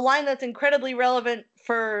a line that's incredibly relevant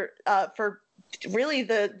for really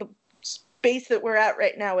the space that we're at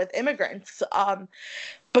right now with immigrants,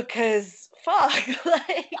 because fuck,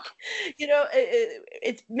 like,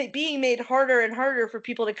 it's being made harder and harder for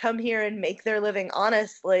people to come here and make their living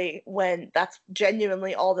honestly when that's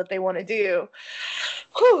genuinely all that they want to do.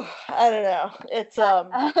 Whew, I don't know. It's it's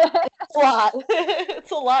a lot.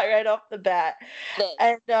 It's a lot right off the bat.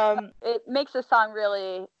 And it makes the song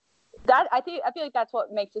really, I feel like that's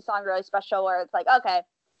what makes the song really special, where it's like, okay,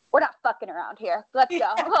 we're not fucking around here. Let's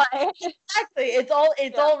go. Exactly. It's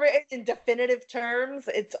all written in definitive terms.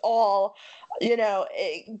 It's all,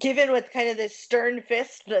 given with kind of this stern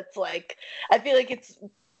fist that's like, I feel like it's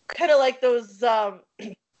kind of like those, I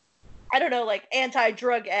don't know, like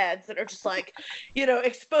anti-drug ads that are just like,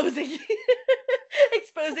 exposing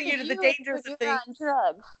you to the dangers of things. On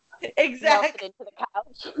drugs. Exactly. Into the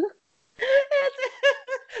couch.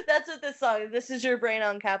 That's what this song is. This is your brain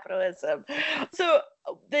on capitalism. So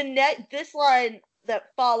this line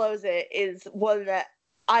that follows it is one that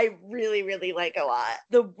I really, really like a lot.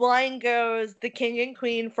 The line goes, "The king and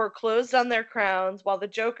queen foreclosed on their crowns while the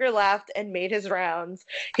Joker laughed and made his rounds.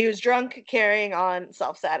 He was drunk, carrying on,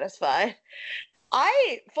 self-satisfied."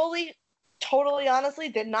 I fully, totally, honestly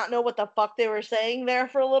did not know what the fuck they were saying there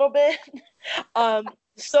for a little bit.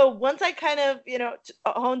 So once I kind of,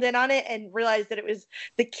 honed in on it and realized that it was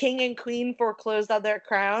the king and queen foreclosed on their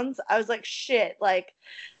crowns, I was like, shit, like,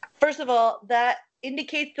 first of all, that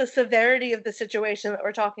indicates the severity of the situation that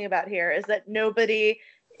we're talking about here, is that nobody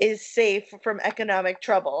is safe from economic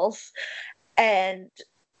troubles. And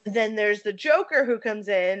then there's the Joker who comes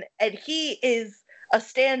in, and he is a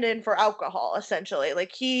stand-in for alcohol, essentially.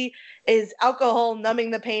 Like, he is alcohol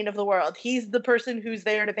numbing the pain of the world. He's the person who's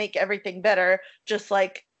there to make everything better, just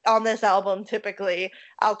like on this album, typically,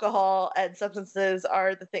 alcohol and substances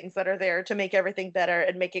are the things that are there to make everything better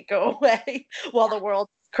and make it go away while the world's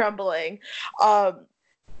crumbling.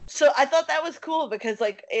 So I thought that was cool, because,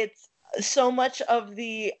 like, it's so much of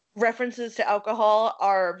the references to alcohol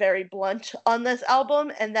are very blunt on this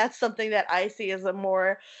album, and that's something that I see as a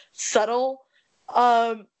more subtle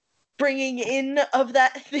bringing in of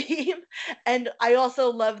that theme. And I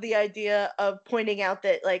also love the idea of pointing out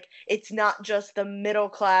that, like, it's not just the middle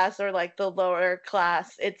class or like the lower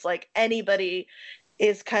class, it's like anybody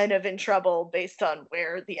is kind of in trouble based on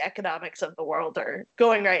where the economics of the world are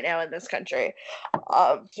going right now in this country.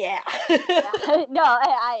 Yeah. No,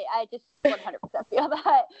 I just 100% feel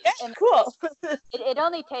that. Yeah, and cool. It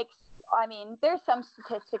only takes, I mean, there's some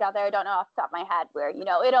statistic out there, I don't know off the top of my head, where,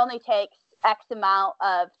 it only takes X amount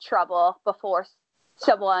of trouble before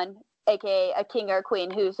someone, aka a king or a queen,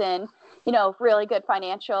 who's in, really good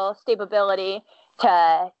financial stability,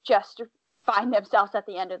 to just find themselves at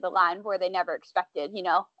the end of the line where they never expected,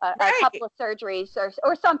 a Right. couple of surgeries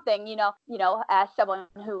or something, as someone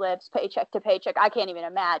who lives paycheck to paycheck, I can't even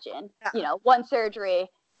imagine, one surgery,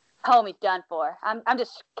 homie's done for. I'm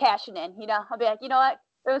just cashing in, I'll be like, you know what?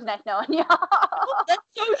 It was nice knowing you. Well, that's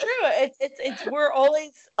so true. It's we're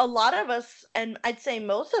always, a lot of us, and I'd say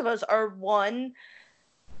most of us, are one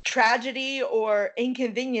tragedy or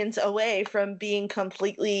inconvenience away from being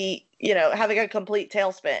completely, having a complete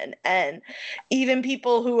tailspin. And even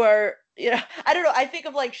people who are, I don't know, I think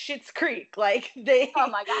of like Schitt's Creek, like they, Oh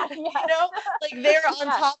my God, yes. Like they're on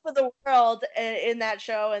Yes. top of the world in that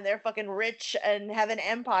show, and they're fucking rich and have an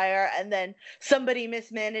empire, and then somebody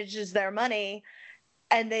mismanages their money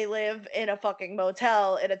and they live in a fucking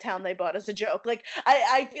motel in a town they bought as a joke. Like,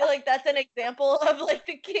 I feel like that's an example of like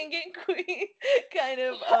the king and queen kind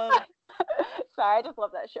of. Sorry, I just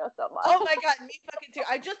love that show so much. Oh my God, me fucking too.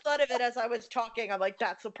 I just thought of it as I was talking. I'm like,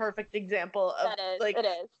 that's a perfect example of like it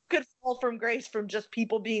is. could fall from grace from just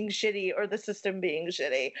people being shitty or the system being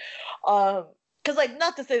shitty. Because, like,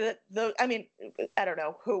 not to say that I don't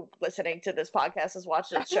know who listening to this podcast has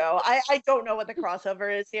watched this show. I don't know what the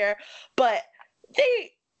crossover is here, but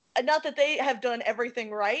not that they have done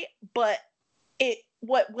everything right, but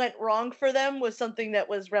what went wrong for them was something that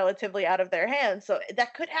was relatively out of their hands. So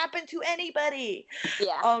that could happen to anybody.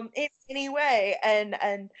 Yeah. In any way. And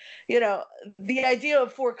the idea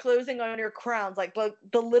of foreclosing on your crowns, like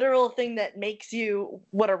the literal thing that makes you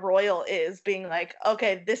what a royal is, being like,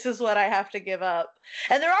 okay, this is what I have to give up.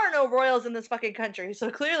 And there are no royals in this fucking country. So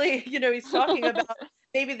clearly, he's talking about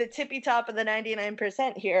maybe the tippy top of the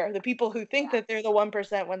 99% here, the people who think that they're the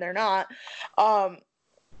 1% when they're not.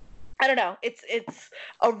 I don't know. It's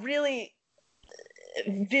a really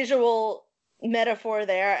visual metaphor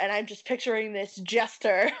there, and I'm just picturing this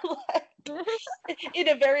jester in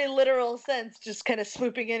a very literal sense, just kind of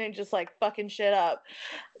swooping in and just like fucking shit up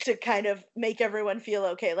to kind of make everyone feel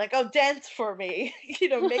okay. Like, oh, dance for me,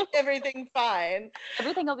 make everything fine.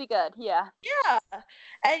 Everything will be good. Yeah. Yeah.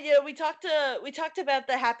 And we talked about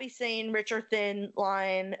the happy, sane, rich or thin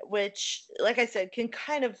line, which, like I said, can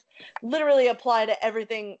kind of literally apply to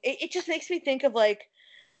everything. It just makes me think of like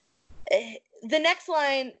the next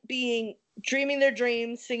line being dreaming their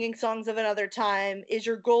dreams, singing songs of another time. Is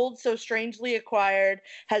your gold so strangely acquired?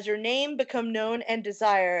 Has your name become known and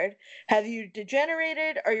desired? Have you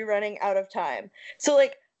degenerated? Are you running out of time? So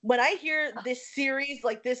like when I hear this series,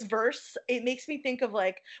 like this verse, it makes me think of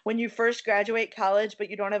like when you first graduate college, but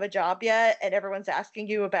you don't have a job yet, and everyone's asking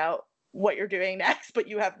you about what you're doing next, but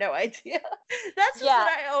you have no idea. That's just what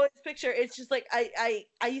I always picture. It's just like I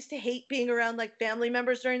used to hate being around like family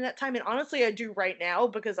members during that time, and honestly I do right now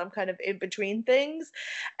because I'm kind of in between things.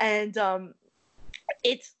 And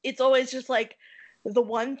it's always just like the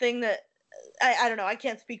one thing that I don't know, I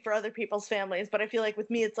can't speak for other people's families, but I feel like with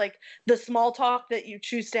me it's like the small talk that you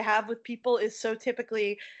choose to have with people is so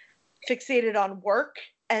typically fixated on work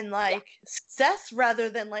and like success rather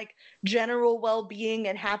than like general well-being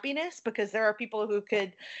and happiness, because there are people who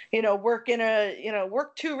could, work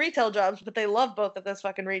work 2 retail jobs, but they love both of those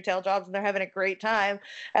fucking retail jobs and they're having a great time,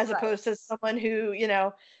 as opposed to someone who,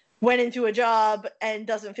 went into a job and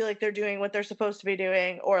doesn't feel like they're doing what they're supposed to be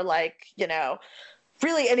doing, or like,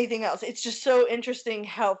 really anything else. It's just so interesting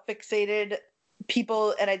how fixated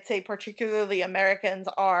people, and I'd say particularly Americans,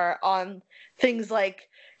 are on things like,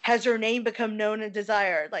 has your name become known and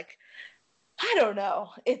desired? Like, I don't know.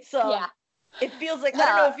 It's it feels like I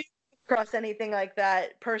don't know if you come across anything like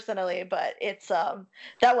that personally, but it's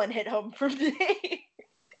that one hit home for me.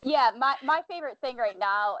 Yeah, my favorite thing right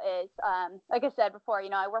now is like I said before,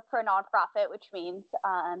 I work for a nonprofit, which means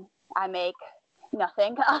I make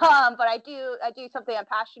nothing, but I do something I'm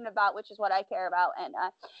passionate about, which is what I care about. And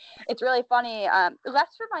it's really funny, less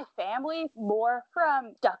from my family, more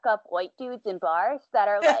from stuck up white dudes in bars that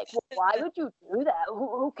are like, well, why would you do that?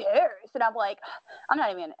 Who cares? And I'm like, I'm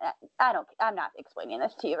not explaining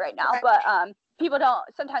this to you right now, but people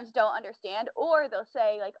sometimes don't understand, or they'll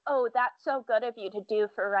say like, oh, that's so good of you to do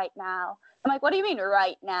for right now. I'm like, what do you mean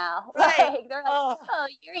right now? Right. Like, they're like, oh,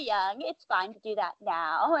 you're young, it's fine to do that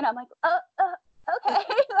now. And I'm like, okay.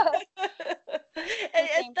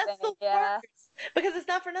 and that's the worst, because it's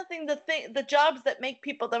not for nothing. The jobs that make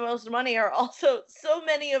people the most money are also so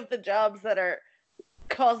many of the jobs that are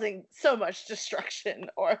causing so much destruction,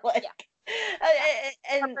 or like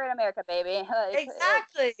and corporate America, baby.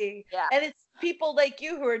 Exactly. And it's people like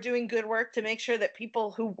you who are doing good work to make sure that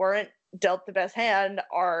people who weren't dealt the best hand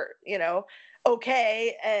are,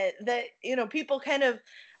 okay, and that people kind of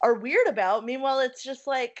are weird about. Meanwhile, it's just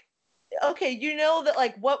like, okay, that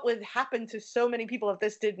like what would happen to so many people if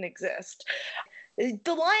this didn't exist.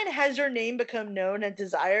 the line "has your name become known and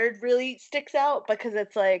desired" really sticks out because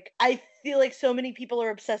it's like I feel like so many people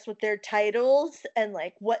are obsessed with their titles and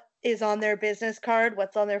like what is on their business card,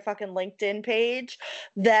 what's on their fucking LinkedIn page,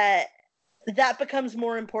 that becomes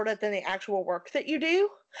more important than the actual work that you do.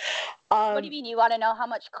 What do you mean? You want to know how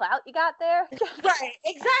much clout you got there? Right,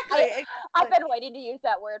 exactly. I've been waiting to use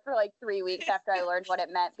that word for like 3 weeks after I learned what it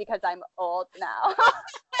meant because I'm old now.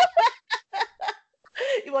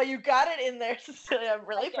 Well, you got it in there, Cecilia. I'm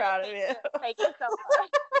really proud of you. Thank you so much.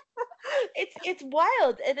 It's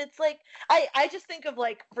wild, and it's like I just think of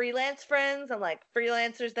like freelance friends and like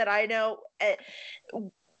freelancers that I know.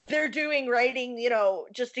 They're doing writing,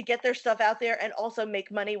 just to get their stuff out there and also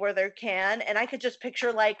make money where they can. And I could just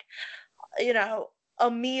picture like, a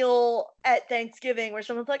meal at Thanksgiving where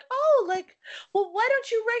someone's like, "Oh, like, well, why don't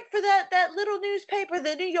you write for that little newspaper,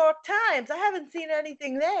 the New York Times? I haven't seen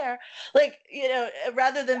anything there." Like,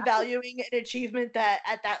 rather than valuing an achievement that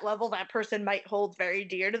at that level that person might hold very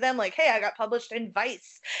dear to them, like, "Hey, I got published in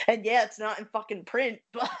Vice, and yeah, it's not in fucking print,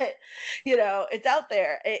 but it's out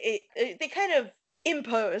there." They kind of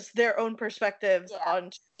impose their own perspectives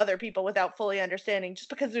on other people without fully understanding, just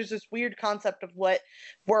because there's this weird concept of what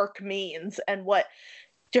work means and what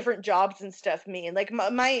different jobs and stuff mean. Like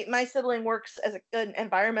my sibling works as an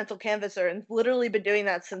environmental canvasser and literally been doing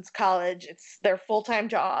that since college. It's their full-time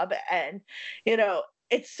job, and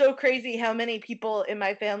it's so crazy how many people in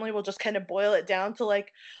my family will just kind of boil it down to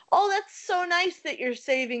like, "Oh, that's so nice that you're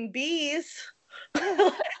saving bees."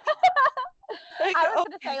 Like, I was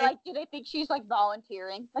gonna say, like, do they think she's like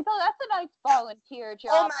volunteering? Like, oh, that's a nice volunteer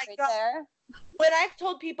job there. When I've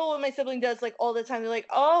told people what my sibling does, like all the time, they're like,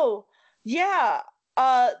 "Oh, yeah,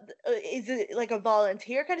 is it like a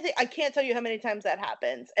volunteer kind of thing?" I can't tell you how many times that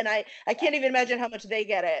happens, and I can't even imagine how much they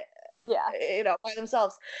get it. Yeah, by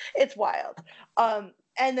themselves. It's wild.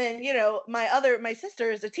 And then my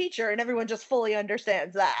sister is a teacher, and everyone just fully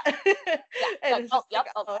understands that. And it's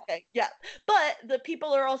okay, yeah. But the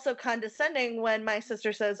people are also condescending when my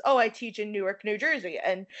sister says, "Oh, I teach in Newark, New Jersey,"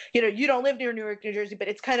 and you don't live near Newark, New Jersey, but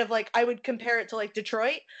it's kind of like I would compare it to like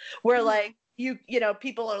Detroit, where like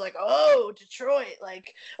people are like, "Oh, Detroit,"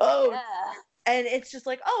 like, "Oh," and it's just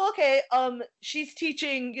like, "Oh, okay." She's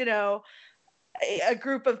teaching, a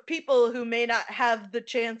group of people who may not have the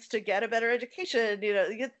chance to get a better education,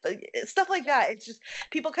 stuff like that. It's just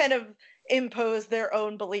people kind of impose their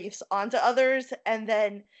own beliefs onto others, and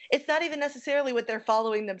then it's not even necessarily what they're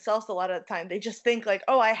following themselves a lot of the time. They just think like,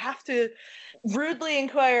 "Oh, I have to rudely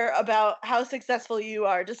inquire about how successful you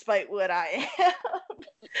are despite what I am."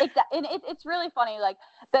 Exactly. And it's really funny, like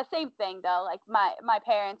the same thing though, like my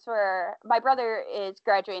brother is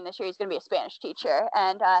graduating this year. He's going to be a Spanish teacher,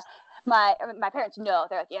 and my parents know.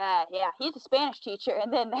 They're like, yeah, he's a Spanish teacher.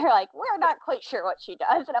 And then they're like, "We're not quite sure what she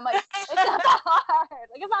does." And I'm like, "It's not that hard.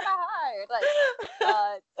 Like, it's not that hard."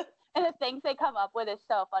 Like, and the things they come up with is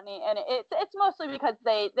so funny. And it's mostly because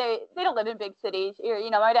they don't live in big cities.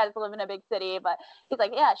 My dad doesn't live in a big city, but he's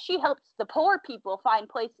like, "Yeah, she helps the poor people find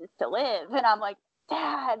places to live." And I'm like,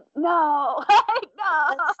 "Dad, no." No.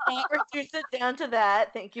 Let's not reduce it down to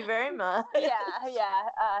that. Thank you very much.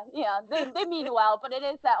 Yeah. They mean well, but it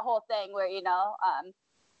is that whole thing where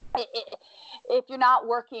if you're not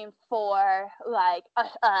working for like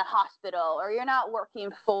a hospital, or you're not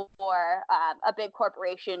working for a big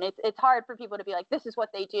corporation, it's hard for people to be like, this is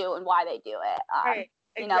what they do and why they do it. Right.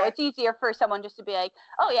 Exactly. It's easier for someone just to be like,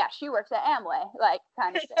 "Oh yeah, she works at Amway," like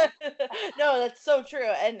kind of thing. No, that's so true.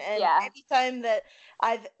 And anytime that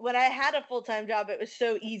when I had a full-time job, it was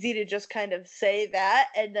so easy to just kind of say that.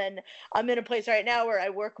 And then I'm in a place right now where I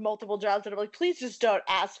work multiple jobs, and I'm like, "Please just don't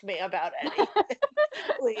ask me about anything."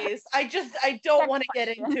 Please. I don't want to get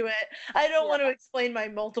into it. I don't want to explain my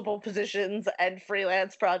multiple positions and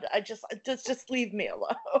freelance projects. I just leave me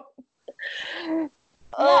alone.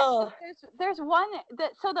 Yeah, there's one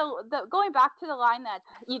that, so the going back to the line that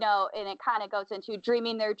and it kind of goes into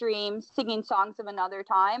dreaming their dreams, singing songs of another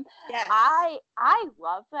time. Yes. I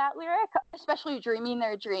love that lyric, especially dreaming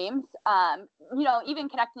their dreams. Even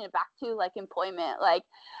connecting it back to like employment, like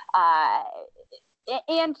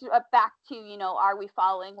and back to are we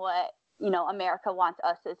following what America wants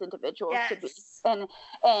us as individuals to be. And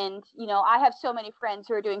I have so many friends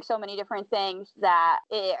who are doing so many different things that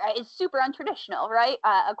is super untraditional, right?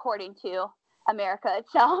 According to America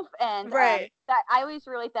itself. And right. That I always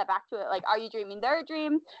relate that back to it. Like, are you dreaming their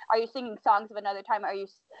dream? Are you singing songs of another time? Are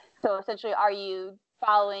you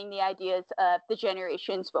following the ideas of the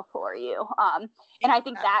generations before you? And I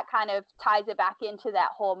think that kind of ties it back into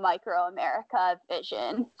that whole micro America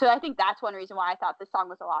vision. So I think that's one reason why I thought this song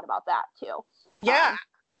was a lot about that too. Yeah.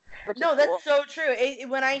 No, cool. that's so true.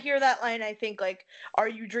 When I hear that line, I think like, are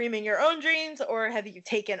you dreaming your own dreams, or have you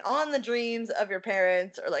taken on the dreams of your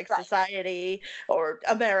parents, or like society, or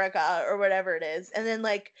America, or whatever it is? And then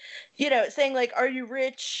like, saying like, are you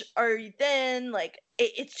rich? Are you thin? Like,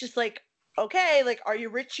 it's just like, okay, like, are you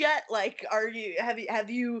rich yet? Like, have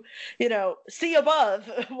you see above?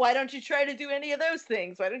 Why don't you try to do any of those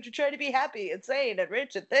things? Why don't you try to be happy and sane and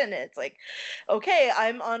rich and thin? It's like, okay,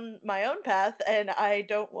 I'm on my own path, and I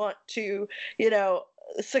don't want to,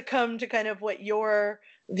 succumb to kind of what your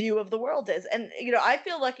view of the world is. And I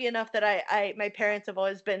feel lucky enough that I my parents have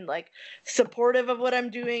always been like supportive of what I'm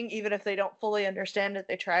doing, even if they don't fully understand it.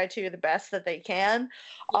 They try to the best that they can.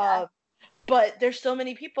 Yeah. But there's so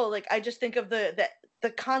many people, like, I just think of the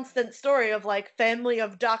constant story of like family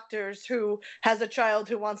of doctors who has a child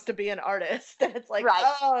who wants to be an artist, and it's like,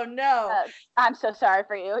 oh no, I'm so sorry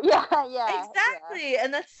for you. Yeah, exactly.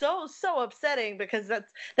 And that's so upsetting, because that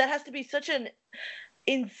has to be such an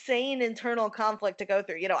insane internal conflict to go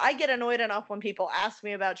through. I get annoyed enough when people ask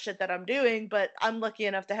me about shit that I'm doing, but I'm lucky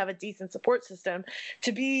enough to have a decent support system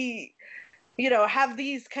to be, have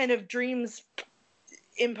these kind of dreams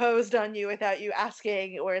imposed on you without you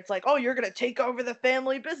asking, or it's like, oh, you're gonna take over the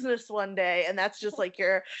family business one day, and that's just like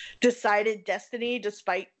your decided destiny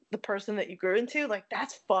despite the person that you grew into. Like,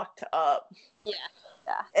 that's fucked up.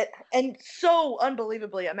 And so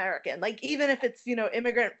unbelievably American. Like, even if it's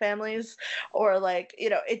immigrant families, or like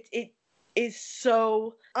it is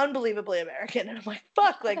so unbelievably American, and I'm like,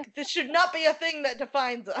 fuck, like, this should not be a thing that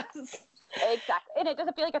defines us. Exactly. And it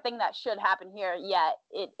doesn't feel like a thing that should happen here, yet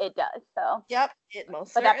it does. So yep, it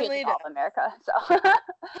most but certainly that feels like all of America. So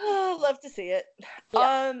oh, love to see it.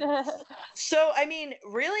 Yeah. So I mean,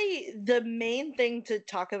 really the main thing to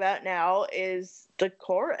talk about now is the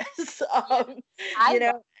chorus. I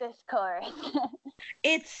love this chorus.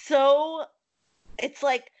 It's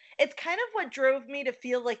like, it's kind of what drove me to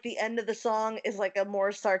feel like the end of the song is like a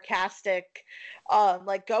more sarcastic,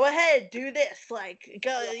 like, go ahead, do this, like,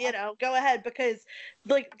 go ahead, because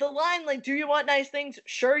like the line, like, do you want nice things?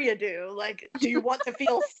 Sure you do. Like, do you want to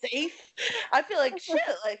feel safe? I feel like shit,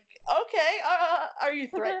 like, okay, are you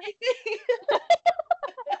threatening me?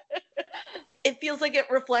 It feels like it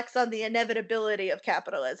reflects on the inevitability of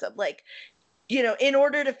capitalism. Like, in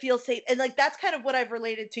order to feel safe, and like, that's kind of what I've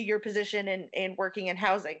related to your position in working in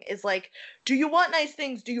housing, is like, do you want nice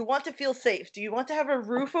things? Do you want to feel safe? Do you want to have a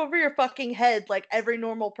roof over your fucking head like every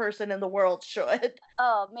normal person in the world should?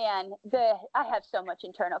 Oh man, I have so much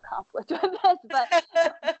internal conflict with this, but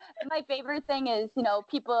my favorite thing is,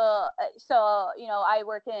 people, so, I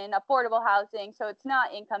work in affordable housing, so it's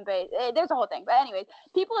not income based. There's a whole thing. But anyways,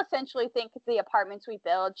 people essentially think the apartments we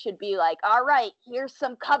build should be like, all right, here's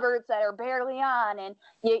some cupboards that are barely on, and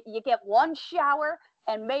you get one shower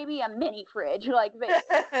and maybe a mini fridge. Like,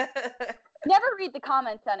 never read the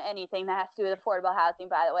comments on anything that has to do with affordable housing,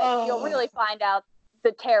 by the way. Oh. You'll really find out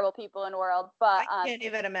the terrible people in the world. But I can't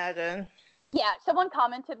even imagine. Yeah, someone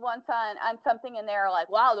commented once on something, and they're like,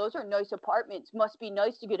 wow, those are nice apartments. Must be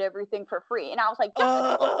nice to get everything for free. And I was like,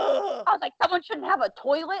 someone shouldn't have a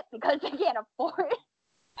toilet because they can't afford it.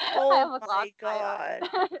 Oh my God.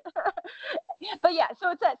 But yeah,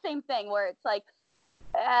 so it's that same thing where it's like,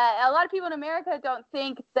 a lot of people in America don't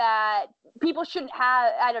think that people shouldn't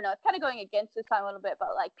have, I don't know, it's kind of going against this a little bit,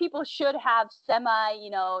 but like, people should have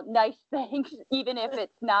nice things, even if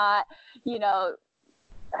it's not,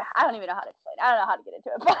 I don't even know how to explain it. I don't know how to get into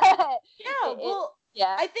it. But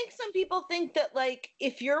I think some people think that like,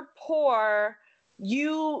 if you're poor,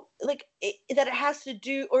 you like that it has to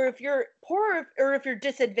do, or if you're poor, or if you're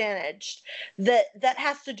disadvantaged, that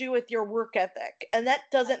has to do with your work ethic, and that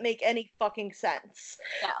doesn't make any fucking sense.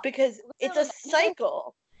 Because it's a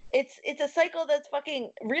cycle. It's a cycle that's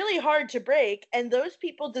fucking really hard to break, and those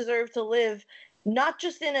people deserve to live not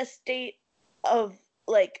just in a state of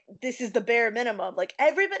like, this is the bare minimum. Like,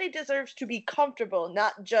 everybody deserves to be comfortable,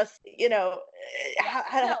 not just exactly.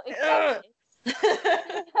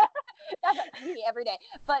 That's me every day.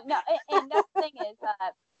 But no, and that thing is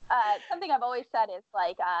something I've always said is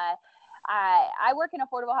like, I work in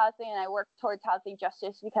affordable housing, and I work towards housing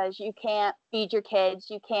justice, because you can't feed your kids,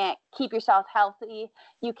 you can't keep yourself healthy,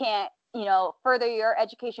 you can't further your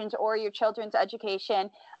educations or your children's education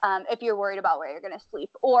if you're worried about where you're going to sleep,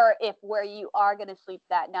 or if where you are going to sleep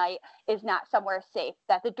that night is not somewhere safe,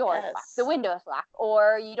 that the door is locked, the window is locked,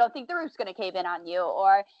 or you don't think the roof's going to cave in on you,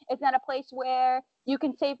 or it's not a place where you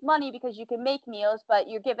can save money because you can make meals, but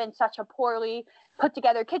you're given such a poorly put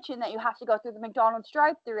together kitchen that you have to go through the McDonald's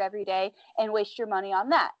drive-through every day and waste your money on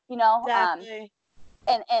that, Exactly.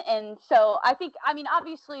 And so I think, I mean,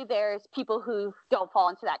 obviously there's people who don't fall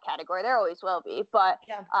into that category. There always will be. But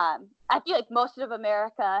Yeah. I feel like most of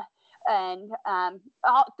America and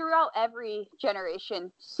throughout every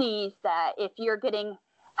generation sees that if you're getting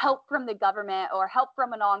help from the government or help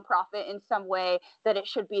from a nonprofit in some way, that it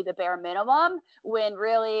should be the bare minimum, when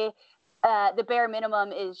really the bare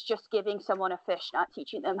minimum is just giving someone a fish, not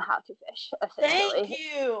teaching them how to fish, essentially. Thank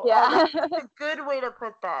you. Yeah. Oh, that's a good way to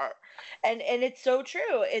put that. And it's so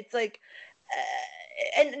true. It's like,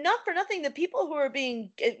 and not for nothing, the people who are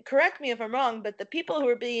being, correct me if I'm wrong, but the people who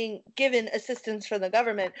are being given assistance from the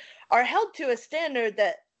government are held to a standard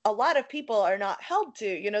that a lot of people are not held to.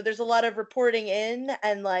 You know, there's a lot of reporting in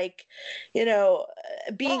and like, you know,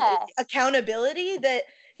 being Yeah. accountability that,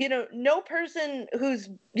 you know, no person who's,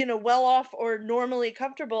 you know, well off or normally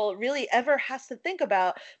comfortable really ever has to think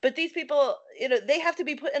about. But these people, you know, they have to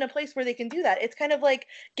be put in a place where they can do that. It's kind of like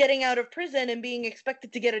getting out of prison and being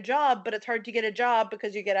expected to get a job, but it's hard to get a job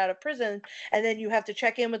because you get out of prison and then you have to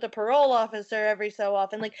check in with the parole officer every so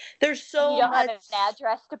often. Like there's so You don't much. have an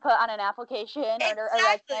address to put on an application or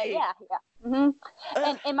Exactly. yeah.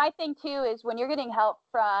 And my thing too is when you're getting help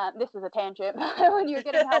from, this is a tangent, but when you're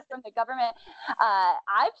getting help from the government,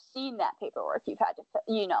 I've seen that paperwork you've had to,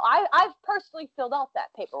 you know, I've personally filled out that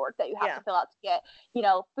paperwork that you have to fill out to get, you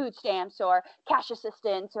know, food stamps or cash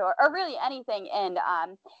assistance or really anything. And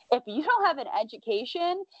if you don't have an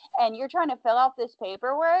education and you're trying to fill out this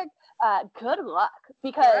paperwork, good luck,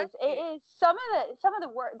 because it is some of the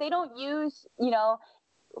work they don't use, you know,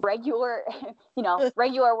 regular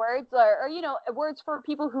regular words or you know, words for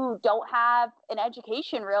people who don't have an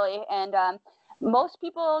education really. And most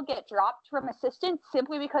people get dropped from assistance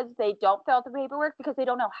simply because they don't fill out the paperwork, because they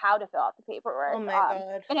don't know how to fill out the paperwork. Oh my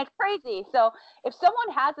God. And it's crazy. So if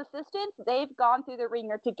someone has assistance, they've gone through the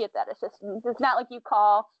ringer to get that assistance. It's not like you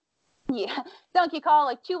call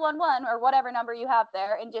like 211 or whatever number you have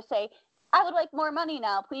there and just say, I would like more money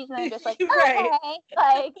now, please. And they're just like, okay,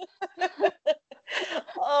 like.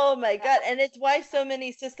 Oh my God. And it's why so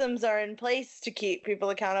many systems are in place to keep people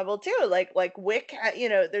accountable too. Like WIC, you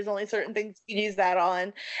know, there's only certain things you can use that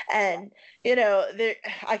on. And, you know,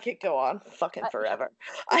 I could go on fucking forever.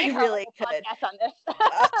 I really could. On this.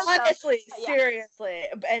 Honestly, seriously.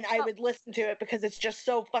 And I would listen to it because it's just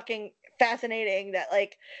so fucking fascinating that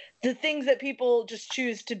like the things that people just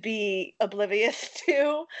choose to be oblivious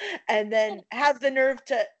to and then have the nerve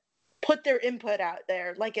to put their input out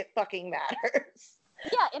there like it fucking matters.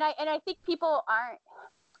 Yeah, and I think people aren't.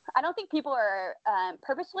 I don't think people are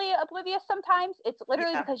purposely oblivious sometimes. It's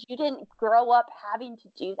literally because you didn't grow up having to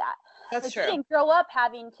do that. That's true. You didn't grow up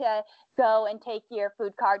having to go and take your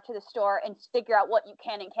food card to the store and figure out what you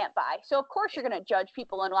can and can't buy. So of course you're going to judge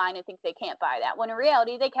people in line and think they can't buy that, when in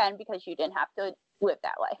reality they can, because you didn't have to live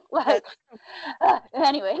that way. Like,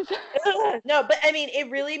 anyways. No, but I mean, it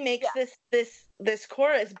really makes this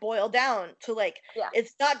chorus boil down to like,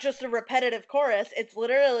 it's not just a repetitive chorus. It's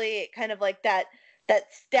literally kind of like that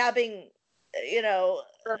stabbing, you know,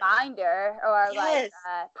 reminder or like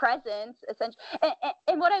presence, essentially.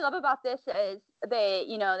 And what I love about this is they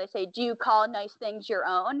say, do you call nice things your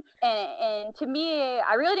own? And to me,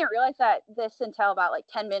 I really didn't realize that this until about like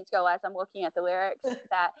 10 minutes ago as I'm looking at the lyrics,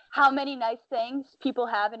 that how many nice things people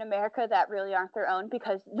have in America that really aren't their own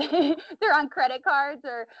because they're on credit cards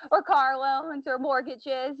or car loans or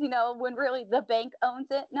mortgages, you know, when really the bank owns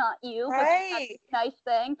it, not you. Right. Nice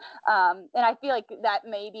thing. And I feel like that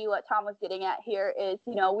may be what Tom was getting at here is,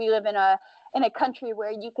 you know, we live in a country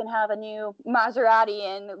where you can have a new Maserati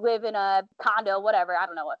and live in a condo, whatever. I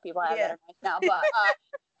don't know what people have that are nice now, but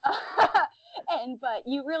but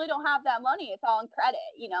you really don't have that money. It's all on credit,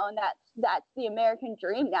 you know, and that's the American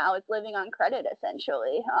dream now, is living on credit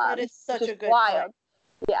essentially. That is such a good wild point.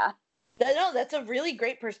 Yeah. No, that's a really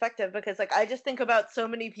great perspective, because like I just think about so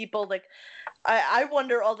many people, like I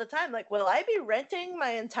wonder all the time, like, will I be renting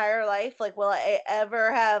my entire life? Like, will I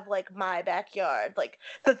ever have like my backyard? Like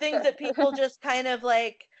the things that people just kind of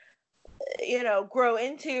like, you know, grow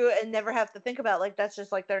into and never have to think about, like that's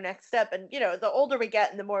just like their next step. And you know, the older we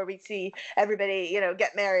get and the more we see everybody, you know,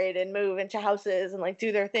 get married and move into houses and like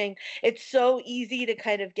do their thing, it's so easy to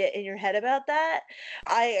kind of get in your head about that.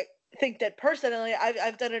 I think that personally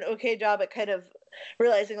I've done an okay job at kind of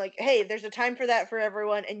realizing like, hey, there's a time for that for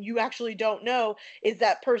everyone, and you actually don't know, is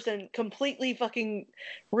that person completely fucking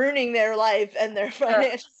ruining their life and their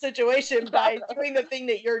financial situation by doing the thing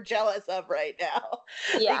that you're jealous of right now.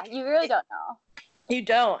 Yeah, like, you really don't know. You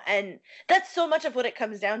don't. And that's so much of what it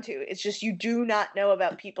comes down to. It's just you do not know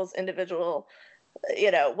about people's individual,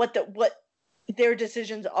 you know, what their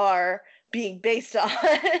decisions are being based on.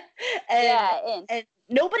 and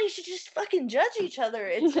nobody should just fucking judge each other.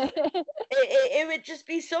 It would just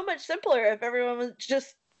be so much simpler if everyone was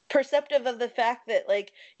just perceptive of the fact that,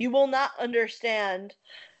 like, you will not understand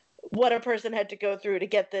what a person had to go through to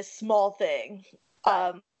get this small thing.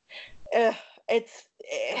 It's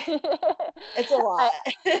a lot.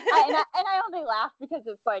 I only laugh because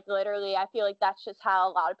it's like literally I feel like that's just how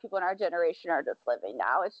a lot of people in our generation are just living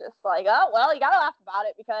now. It's just like, oh well, you gotta laugh about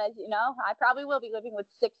it because I probably will be living with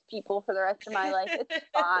 6 people for the rest of my life. It's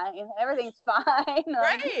fine. Everything's fine.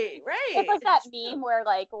 Right. It's like that meme where,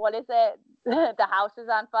 like, what is it? The house is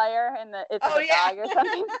on fire and it's like a dog or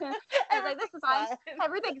something. It's like, this is fine.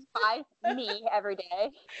 Everything's fine. Me every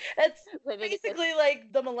day. It's basically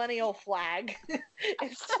like the millennial flag.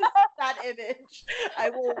 It's just that image. I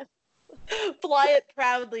will fly it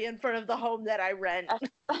proudly in front of the home that I rent.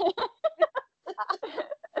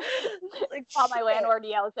 Like, while my landlord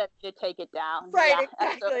yells at me to take it down. Right, yeah,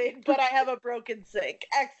 exactly. Absolutely. But I have a broken sink.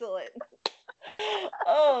 Excellent.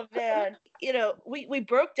 Oh man, we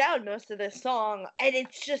broke down most of this song, and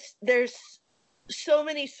it's just there's so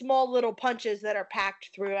many small little punches that are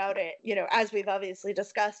packed throughout it, as we've obviously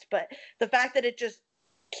discussed. But the fact that it just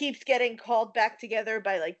keeps getting called back together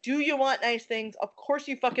by, like, do you want nice things? Of course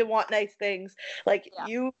you fucking want nice things. Like,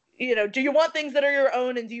 yeah. Do you want things that are your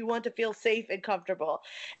own, and do you want to feel safe and comfortable?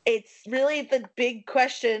 It's really the big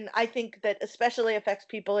question, I think, that especially affects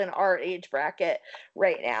people in our age bracket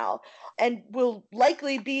right now, and will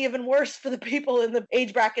likely be even worse for the people in the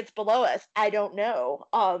age brackets below us. I don't know.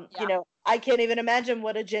 I can't even imagine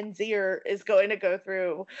what a Gen Zer is going to go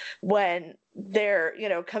through when they're,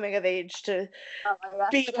 coming of age to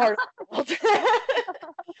be part of the world.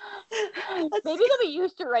 Maybe they'll be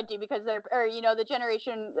used to renting because the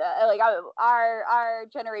generation, our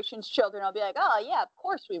generation's children will be like, oh yeah, of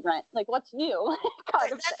course we rent. Like, what's new?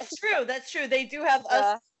 That's true. They do have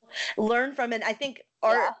us learn from it. I think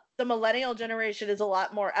the millennial generation is a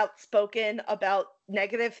lot more outspoken about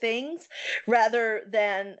negative things rather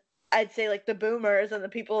than, I'd say, like, the boomers and the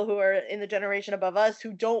people who are in the generation above us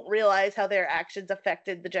who don't realize how their actions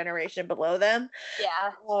affected the generation below them.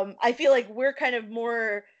 Yeah. I feel like we're kind of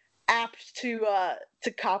more apt to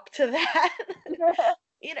cop to that.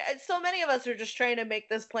 So many of us are just trying to make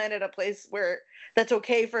this planet a place where that's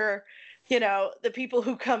okay for, the people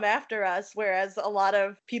who come after us, whereas a lot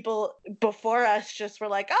of people before us just were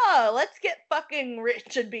like, oh, let's get fucking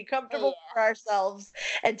rich and be comfortable for ourselves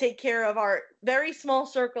and take care of our very small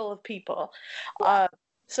circle of people.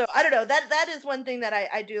 So I don't know, that is one thing that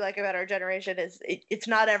I do like about our generation is it's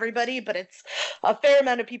not everybody, but it's a fair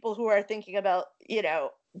amount of people who are thinking about,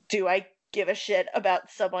 do I give a shit about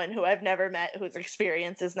someone who I've never met, whose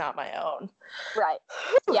experience is not my own. Right.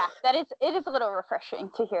 Yeah, it is a little refreshing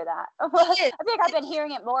to hear that. I think I've been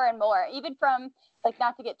hearing it more and more, even from, like,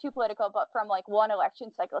 not to get too political, but from, like, one election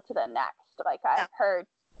cycle to the next. Like,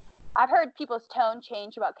 I've heard people's tone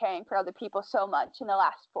change about caring for other people so much in the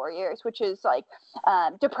last 4 years, which is, like,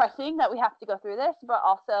 depressing that we have to go through this, but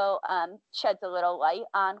also sheds a little light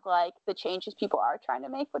on, like, the changes people are trying to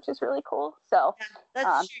make, which is really cool. So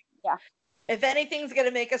that's true. Yeah. If anything's going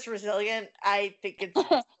to make us resilient, I think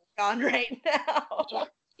it's gone right now.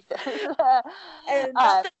 And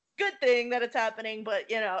that's a good thing that it's happening, but,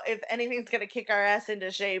 if anything's going to kick our ass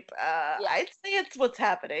into shape, I'd say it's what's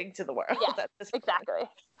happening to the world. Yeah, exactly.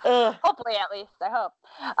 Hopefully, at least, I hope.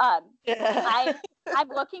 I'm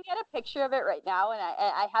looking at a picture of it right now, and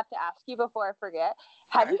I have to ask you before I forget.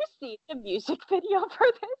 Have you seen the music video for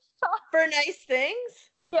this song? For Nice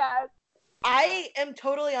Things? Yes. I am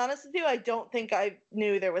totally honest with you. I don't think I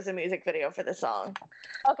knew there was a music video for the song.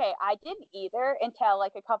 Okay, I didn't either until,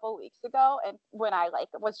 like, a couple weeks ago, and when I, like,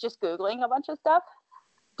 was just Googling a bunch of stuff.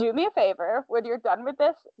 Do me a favor, when you're done with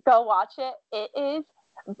this, go watch it. It is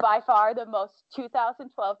by far the most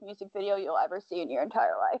 2012 music video you'll ever see in your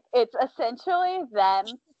entire life. It's essentially them,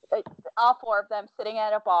 all 4 of them, sitting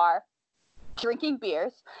at a bar, drinking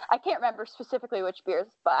beers. I can't remember specifically which beers,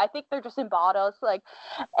 but I think they're just in bottles, like,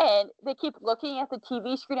 and they keep looking at the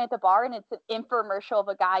TV screen at the bar, and it's an infomercial of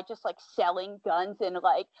a guy just, like, selling guns and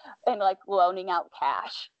loaning out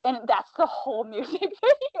cash, and that's the whole music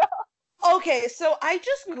video. Okay, so I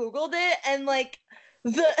just Googled it, and, like,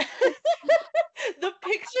 the the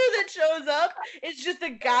picture that shows up is just a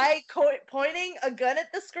guy pointing a gun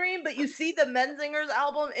at the screen, but you see the Menzingers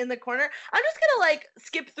album in the corner. I'm just gonna, like,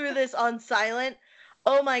 skip through this on silent.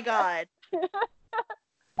 Oh my god.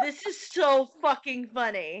 This is so fucking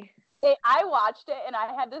funny. I watched it and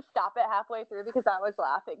I had to stop it halfway through because I was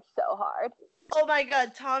laughing so hard. Oh my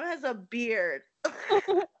god, Tom has a beard. What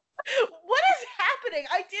is happening?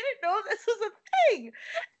 I didn't know this was a thing.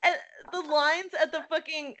 And the lines at the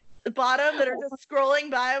fucking bottom that are just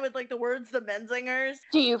scrolling by with like the words "the Menzingers."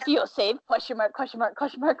 Do you feel safe? Question mark, question mark,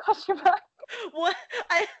 question mark, question mark. What?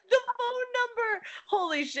 The phone number.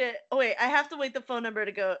 Holy shit! Oh, wait, I have to wait the phone number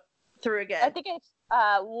to go through again. I think it's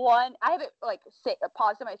one. I have it like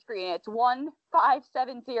paused on my screen. It's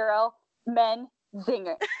 1570 men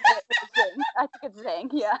zinger. Zing. I think it's zing.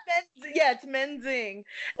 Yeah. Yeah, it's Menzing,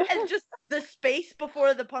 and just the space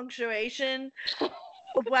before the punctuation.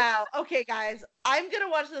 Wow. Okay, guys, I'm gonna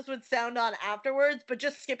watch this with sound on afterwards, but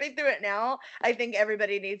just skipping through it now, I think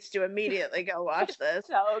everybody needs to immediately go watch this.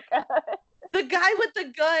 So good. The guy with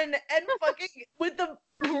the gun and fucking with the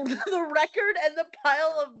record and the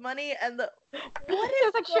pile of money and the what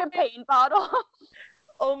is like champagne bottle?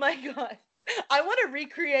 Oh my god. I want to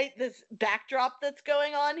recreate this backdrop that's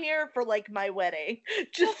going on here for like my wedding.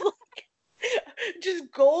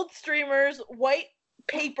 Just gold streamers, white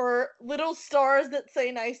paper, little stars that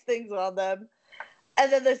say nice things on them.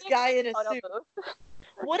 And then this guy in a suit.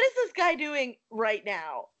 What is this guy doing right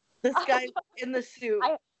now? This guy in the suit.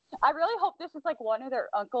 I really hope this is like one of their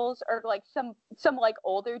uncles or like some like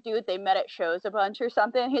older dude they met at shows a bunch or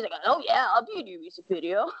something. He's like, oh yeah, I'll be in your music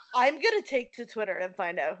video. I'm gonna take to Twitter and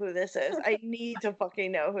find out who this is. I need to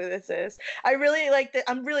fucking know who this is. I really like that.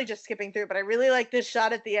 I'm really just skipping through, but I really like this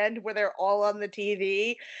shot at the end where they're all on the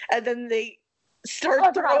TV and then they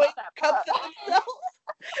start throwing cups at themselves.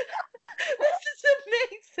 This is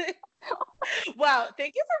amazing. Wow,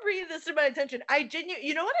 thank you for bringing this to my attention.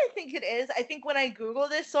 You know what I think it is? I think when I Google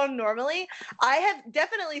this song normally, I have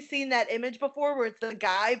definitely seen that image before where it's the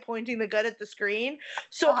guy pointing the gun at the screen.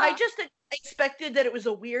 So I just expected that it was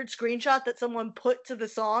a weird screenshot that someone put to the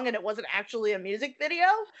song and it wasn't actually a music video.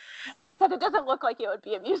 But it doesn't look like it would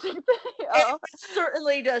be a music video. It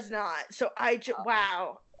certainly does not. So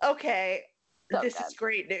wow. Okay. So this good. is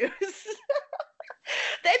great news.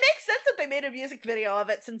 It makes sense that they made a music video of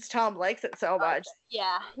it since Tom likes it so much.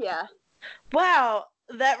 Yeah. Wow,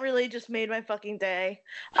 that really just made my fucking day.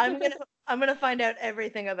 I'm gonna find out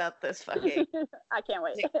everything about this fucking. I can't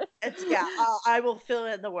wait. I will fill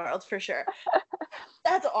in the world for sure.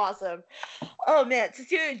 That's awesome. Oh man,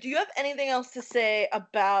 Cecilia, do you have anything else to say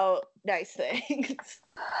about Nice Things?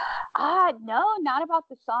 No, not about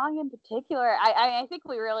the song in particular. I think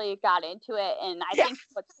we really got into it, and I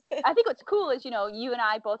think what's cool is, you and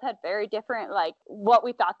I both had very different like what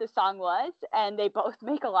we thought this song was, and they both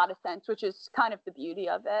make a lot of sense, which is kind of the beauty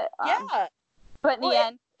of it. But in the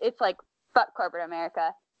end, it's like fuck corporate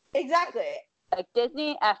America. Exactly. Like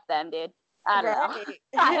Disney, F them, dude. I don't know.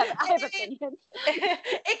 I have opinions.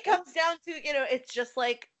 It comes down to, it's just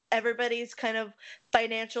like everybody's kind of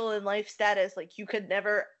financial and life status. Like you could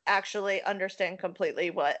never actually understand completely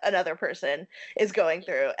what another person is going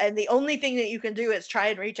through. And the only thing that you can do is try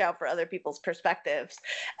and reach out for other people's perspectives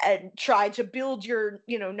and try to build your,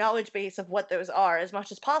 knowledge base of what those are as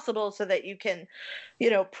much as possible so that you can,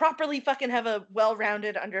 properly fucking have a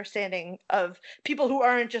well-rounded understanding of people who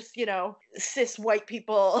aren't just, cis white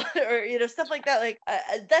people or, stuff like that. Like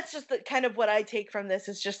that's just the kind of what I take from this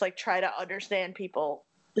is just like try to understand people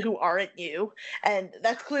who aren't you, and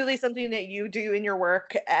that's clearly something that you do in your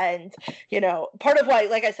work. And part of why,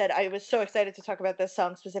 like I said, I was so excited to talk about this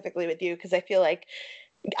song specifically with you because I feel like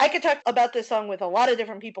I could talk about this song with a lot of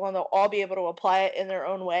different people and they'll all be able to apply it in their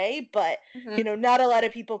own way, but not a lot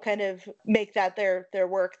of people kind of make that their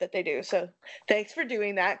work that they do. So thanks for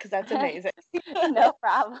doing that because that's amazing. No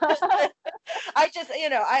problem. I just,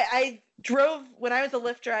 I drove, when I was a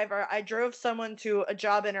Lyft driver, I drove someone to a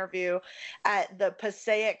job interview at the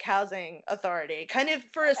Passaic Housing Authority, kind of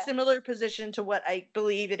for a similar position to what I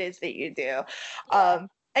believe it is that you do. Yeah.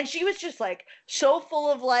 And she was just like so full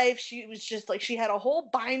of life. She was just like, she had a whole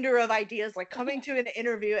binder of ideas like coming to an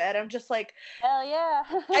interview. And I'm just like, hell yeah.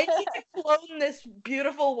 I need to clone this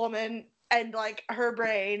beautiful woman and like her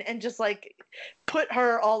brain and just like put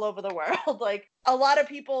her all over the world. Like a lot of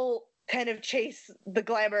people kind of chase the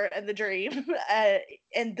glamour and the dream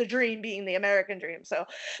and the dream being the American dream. So,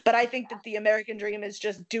 but I think that the American dream is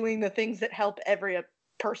just doing the things that help every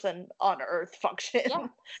person on earth function.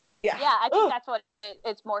 Yeah, I think that's what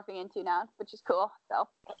it's morphing into now, which is cool. So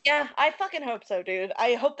yeah, I fucking hope so, dude.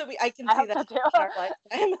 I hope that I can see that in our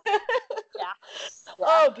lifetime. Yeah.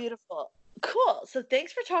 Oh, beautiful. Cool. So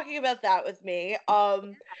thanks for talking about that with me.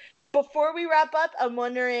 Before we wrap up, I'm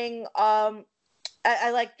wondering, I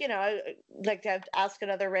like to ask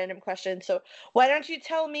another random question. So why don't you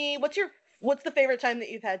tell me what's the favorite time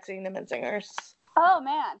that you've had seeing the Menzingers? Oh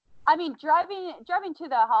man. I mean, driving to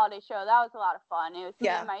the holiday show, that was a lot of fun. It was me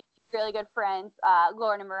and my really good friends,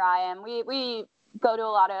 Lauren and Mariah, and we go to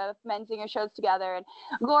a lot of Menzinger shows together, and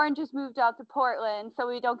Lauren just moved out to Portland, so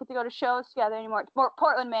we don't get to go to shows together anymore.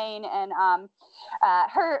 Portland, Maine, and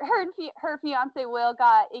her fiance Will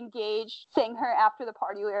got engaged, sang her After the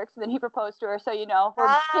Party lyrics, and then he proposed to her. So we're big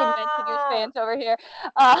Menzingers fans over here.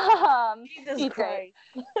 Jesus Christ.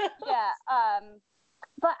 Yeah.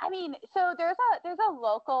 But I mean, so there's a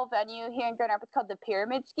local venue here in Grand Rapids called the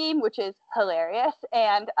Pyramid Scheme, which is hilarious,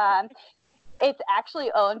 and it's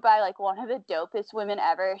actually owned by like one of the dopest women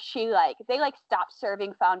ever. They stopped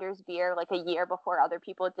serving Founders beer like a year before other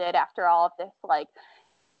people did, after all of this like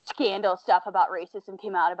scandal stuff about racism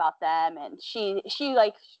came out about them, and she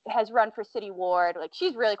like has run for city ward. Like,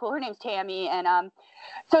 she's really cool. Her name's Tammy, and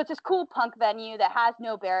so it's this cool punk venue that has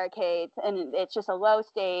no barricades, and it's just a low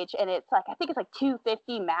stage, and it's like, I think it's like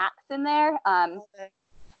 250 max in there.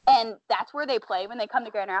 And that's where they play when they come to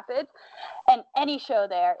Grand Rapids, and any show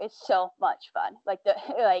there is so much fun. Like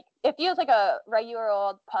it feels like a regular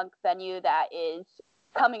old punk venue that is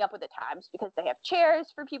coming up with the times, because they have chairs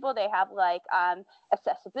for people, they have like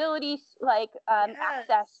accessibility, like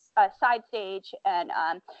access, side stage, and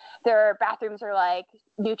their bathrooms are like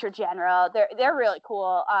Neutrogena. They're really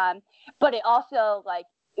cool. But it also, like,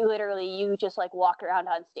 literally you just like walk around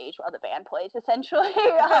on stage while the band plays, essentially.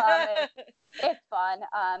 It's fun.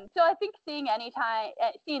 So I think seeing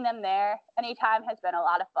them there anytime has been a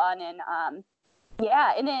lot of fun, and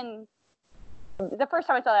and then the first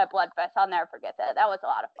time I saw that at Bloodfest, I'll never forget that. That was a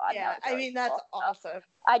lot of fun. Yeah, really, I mean, that's cool. Awesome.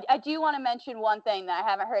 I do want to mention one thing that I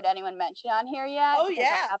haven't heard anyone mention on here yet. Oh,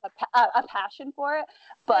 yeah. I have a passion for it.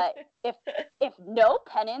 But if No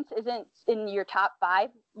Penance isn't in your top 5,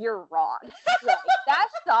 you're wrong. Like, that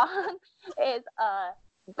song is a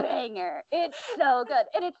banger. It's so good.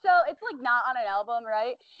 And it's like not on an album,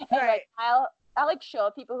 right? And right. Like I like show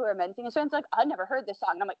people who are Menzinger fans, like, I never heard this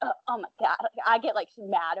song. And I'm like, oh my God. Like, I get like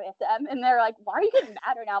mad at them, and they're like, why are you getting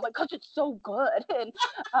mad right now? I'm like, because it's so good. And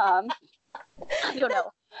I don't know.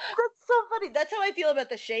 That's so funny. That's how I feel about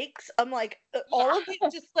the Shakes. I'm like, all of it,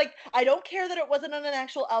 just like, I don't care that it wasn't on an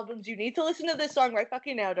actual album. You need to listen to this song right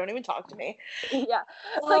fucking now. Don't even talk to me. Yeah.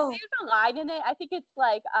 Like, there's a line in it. I think it's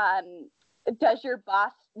like, does your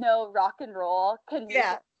boss know rock and roll? Can you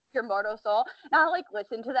your mortal soul? And I'll like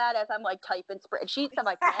listen to that as I'm like typing spreadsheets. I'm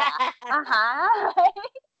like, yeah, I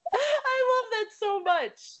love that so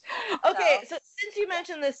much. Okay, so since you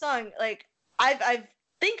mentioned this song, like, I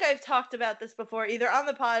think I've talked about this before, either on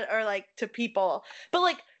the pod or like to people, but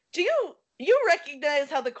like, do you recognize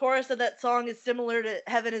how the chorus of that song is similar to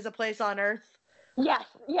Heaven is a Place on Earth? Yes.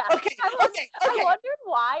 Okay. I wondered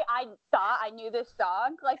why I thought I knew this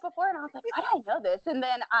song like before, and I was like, why do I know this? And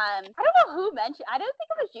then I don't know who mentioned. I don't think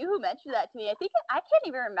it was you who mentioned that to me. I can't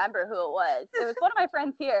even remember who it was. It was one of my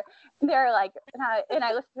friends here. They're like, and I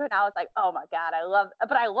listened to it, and I was like, oh my God, I love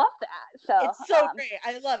that. So it's so great.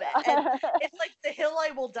 I love it. And it's like the hill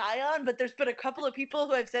I will die on. But there's been a couple of people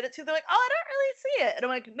who I've said it to. They're like, oh, I don't really see it, and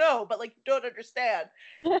I'm like, no, but like, you don't understand.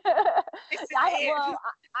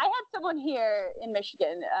 I had someone here in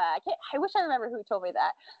Michigan. I wish I remember who told me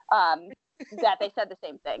that. That they said the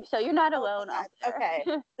same thing. So you're not alone. Okay,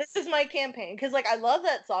 this is my campaign, because like, I love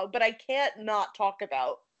that song, but I can't not talk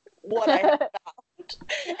about what I have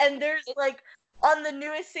found. And there's like, on the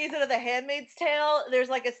newest season of The Handmaid's Tale, there's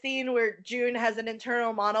like a scene where June has an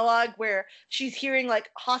internal monologue where she's hearing like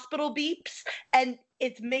hospital beeps, and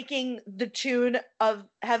it's making the tune of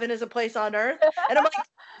Heaven is a Place on Earth. And I'm like,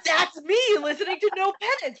 that's me listening to No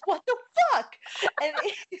Penance. What the fuck? And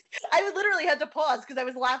I literally had to pause because I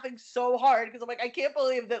was laughing so hard, because I'm like, I can't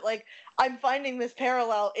believe that like I'm finding this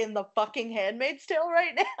parallel in the fucking Handmaid's Tale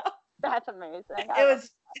right now. That's amazing.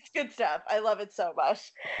 It's good stuff. I love it so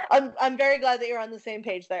much. I'm very glad that you're on the same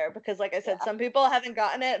page there, because like I said, some people haven't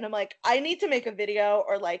gotten it, and I'm like, I need to make a video,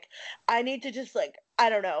 or like I need to just like, I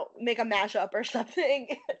don't know, make a mashup or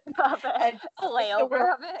something. A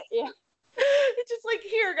layover of it. Yeah. It's just like,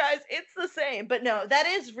 here guys, it's the same. But no,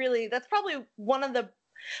 that's probably one of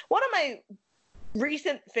my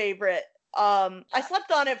recent favorite. I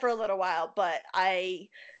slept on it for a little while, but I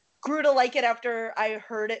grew to like it after I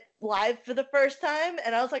heard it live for the first time,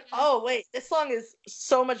 and I was like, oh wait, this song is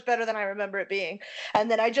so much better than I remember it being. And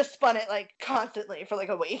then I just spun it like constantly for like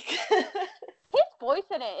a week. His voice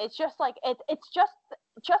in it, it's just like it's just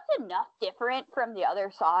enough different from the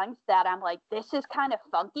other songs that I'm like, this is kind of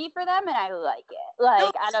funky for them, and I like it. Like,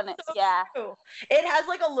 no, I don't know. So yeah, true. It has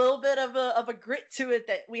like a little bit of a grit to it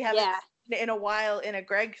that we haven't seen in a while in a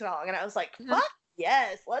Greg song, and I was like, fuck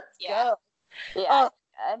yes, let's go. Yeah.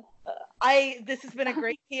 This has been a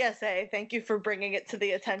great PSA. Thank you for bringing it to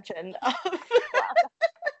the attention of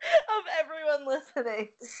everyone everyone listening.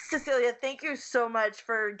 Cecilia, thank you so much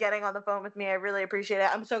for getting on the phone with me. I really appreciate it.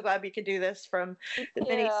 I'm so glad we could do this from the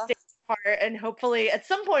many states apart, and hopefully at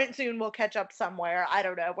some point soon we'll catch up somewhere. I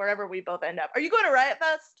don't know, wherever we both end up. Are you going to Riot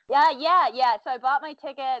Fest? Yeah. So I bought my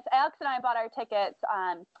tickets. Alex and I bought our tickets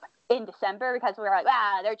in December because we were like,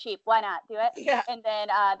 they're cheap. Why not do it? Yeah. And then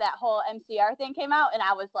that whole MCR thing came out, and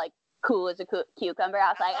I was like, cool as a cucumber. I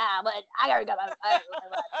was like, but I gotta go.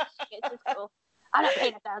 It's just cool. I'm not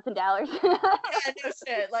paying $1,000. Yeah, no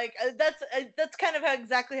shit. Like that's kind of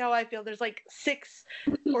exactly how I feel. There's like 6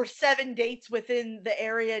 or 7 dates within the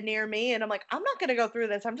area near me, and I'm like, I'm not gonna go through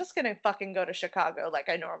this. I'm just gonna fucking go to Chicago like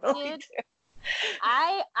I normally do.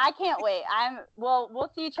 I can't wait. We'll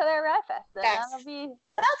see each other at Riot Fest. Then.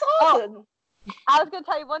 That's awesome. I was going to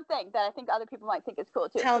tell you one thing that I think other people might think is cool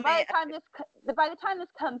too. By the time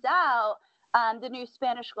this comes out, the new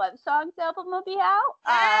Spanish Love Songs album will be out.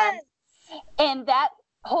 Yes. And that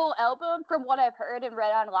whole album, from what I've heard and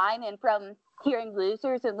read online, and from hearing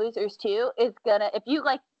Losers and Losers 2, is gonna. If you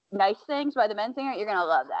like Nice Things by the Men Singer, you're gonna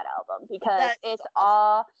love that album because it's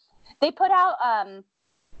all. They put out a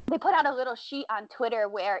little sheet on Twitter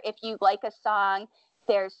where if you like a song,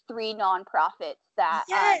 there's 3 nonprofits that.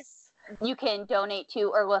 Yes. You can donate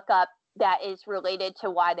to or look up that is related to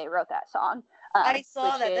why they wrote that song. I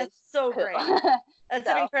saw that. That's so cool. Great. That's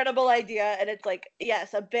an incredible idea. And it's like,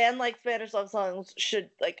 yes, a band like Spanish Love Songs should,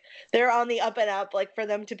 like, they're on the up and up. Like, for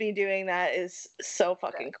them to be doing that is so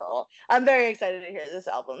fucking cool. I'm very excited to hear this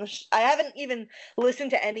album. I haven't even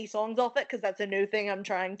listened to any songs off it because that's a new thing I'm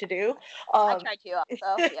trying to do. I tried to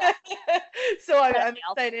also, yeah. So I'm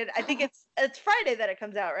excited. I think it's Friday that it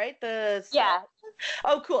comes out, right? Yeah.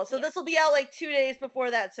 Oh, cool. So this will be out like 2 days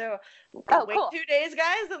before that. So wait cool. 2 days,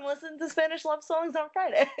 guys, and listen to Spanish Love Songs on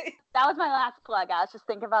Friday. That was my last plug. I was just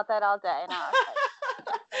thinking about that all day. And I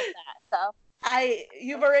was like,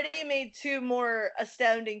 You've already made 2 more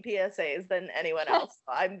astounding PSAs than anyone else.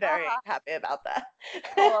 So I'm very happy about that.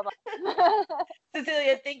 Cool.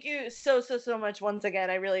 Cecilia, thank you so much once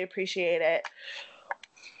again. I really appreciate it.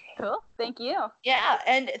 Cool. Thank you. Yeah,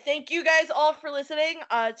 and thank you guys all for listening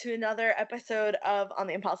to another episode of On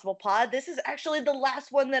the Impossible Pod. This is actually the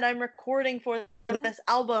last one that I'm recording for this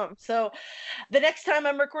album. So the next time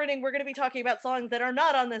I'm recording, we're going to be talking about songs that are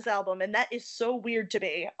not on this album, and that is so weird to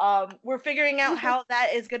me. We're figuring out how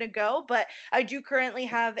that is going to go, but I do currently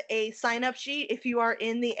have a sign-up sheet if you are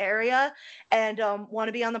in the area and want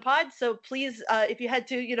to be on the pod. So please, if you head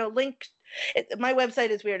to, link. My website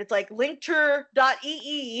is weird. It's like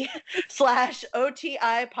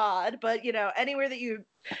linktree.ee/OTI pod. But, anywhere that you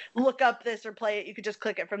look up this or play it, you could just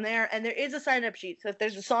click it from there. And there is a sign-up sheet. So if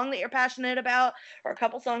there's a song that you're passionate about or a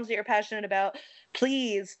couple songs that you're passionate about,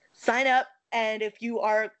 please sign up. And if you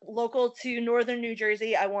are local to northern New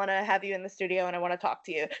Jersey, I want to have you in the studio and I want to talk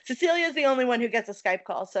to you. Cecilia is the only one who gets a Skype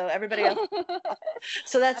call, so everybody else.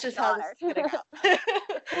 So that's just how this is going to go.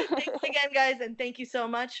 Thanks again, guys, and thank you so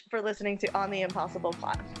much for listening to On the Impossible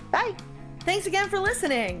Pod. Bye. Thanks again for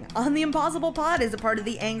listening. On the Impossible Pod is a part of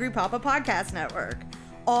the Angry Papa Podcast Network.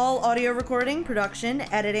 All audio recording, production,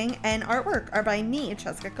 editing, and artwork are by me,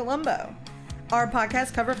 Cheska Colombo. Our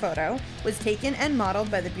podcast cover photo was taken and modeled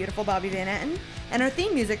by the beautiful Bobby Van Etten, and our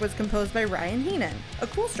theme music was composed by Ryan Heenan, a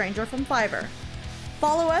cool stranger from Fiverr.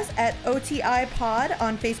 Follow us at OTI Pod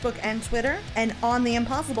on Facebook and Twitter, and On the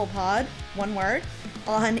Impossible Pod, one word,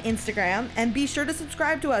 on Instagram, and be sure to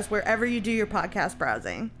subscribe to us wherever you do your podcast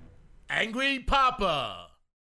browsing. Angry Papa.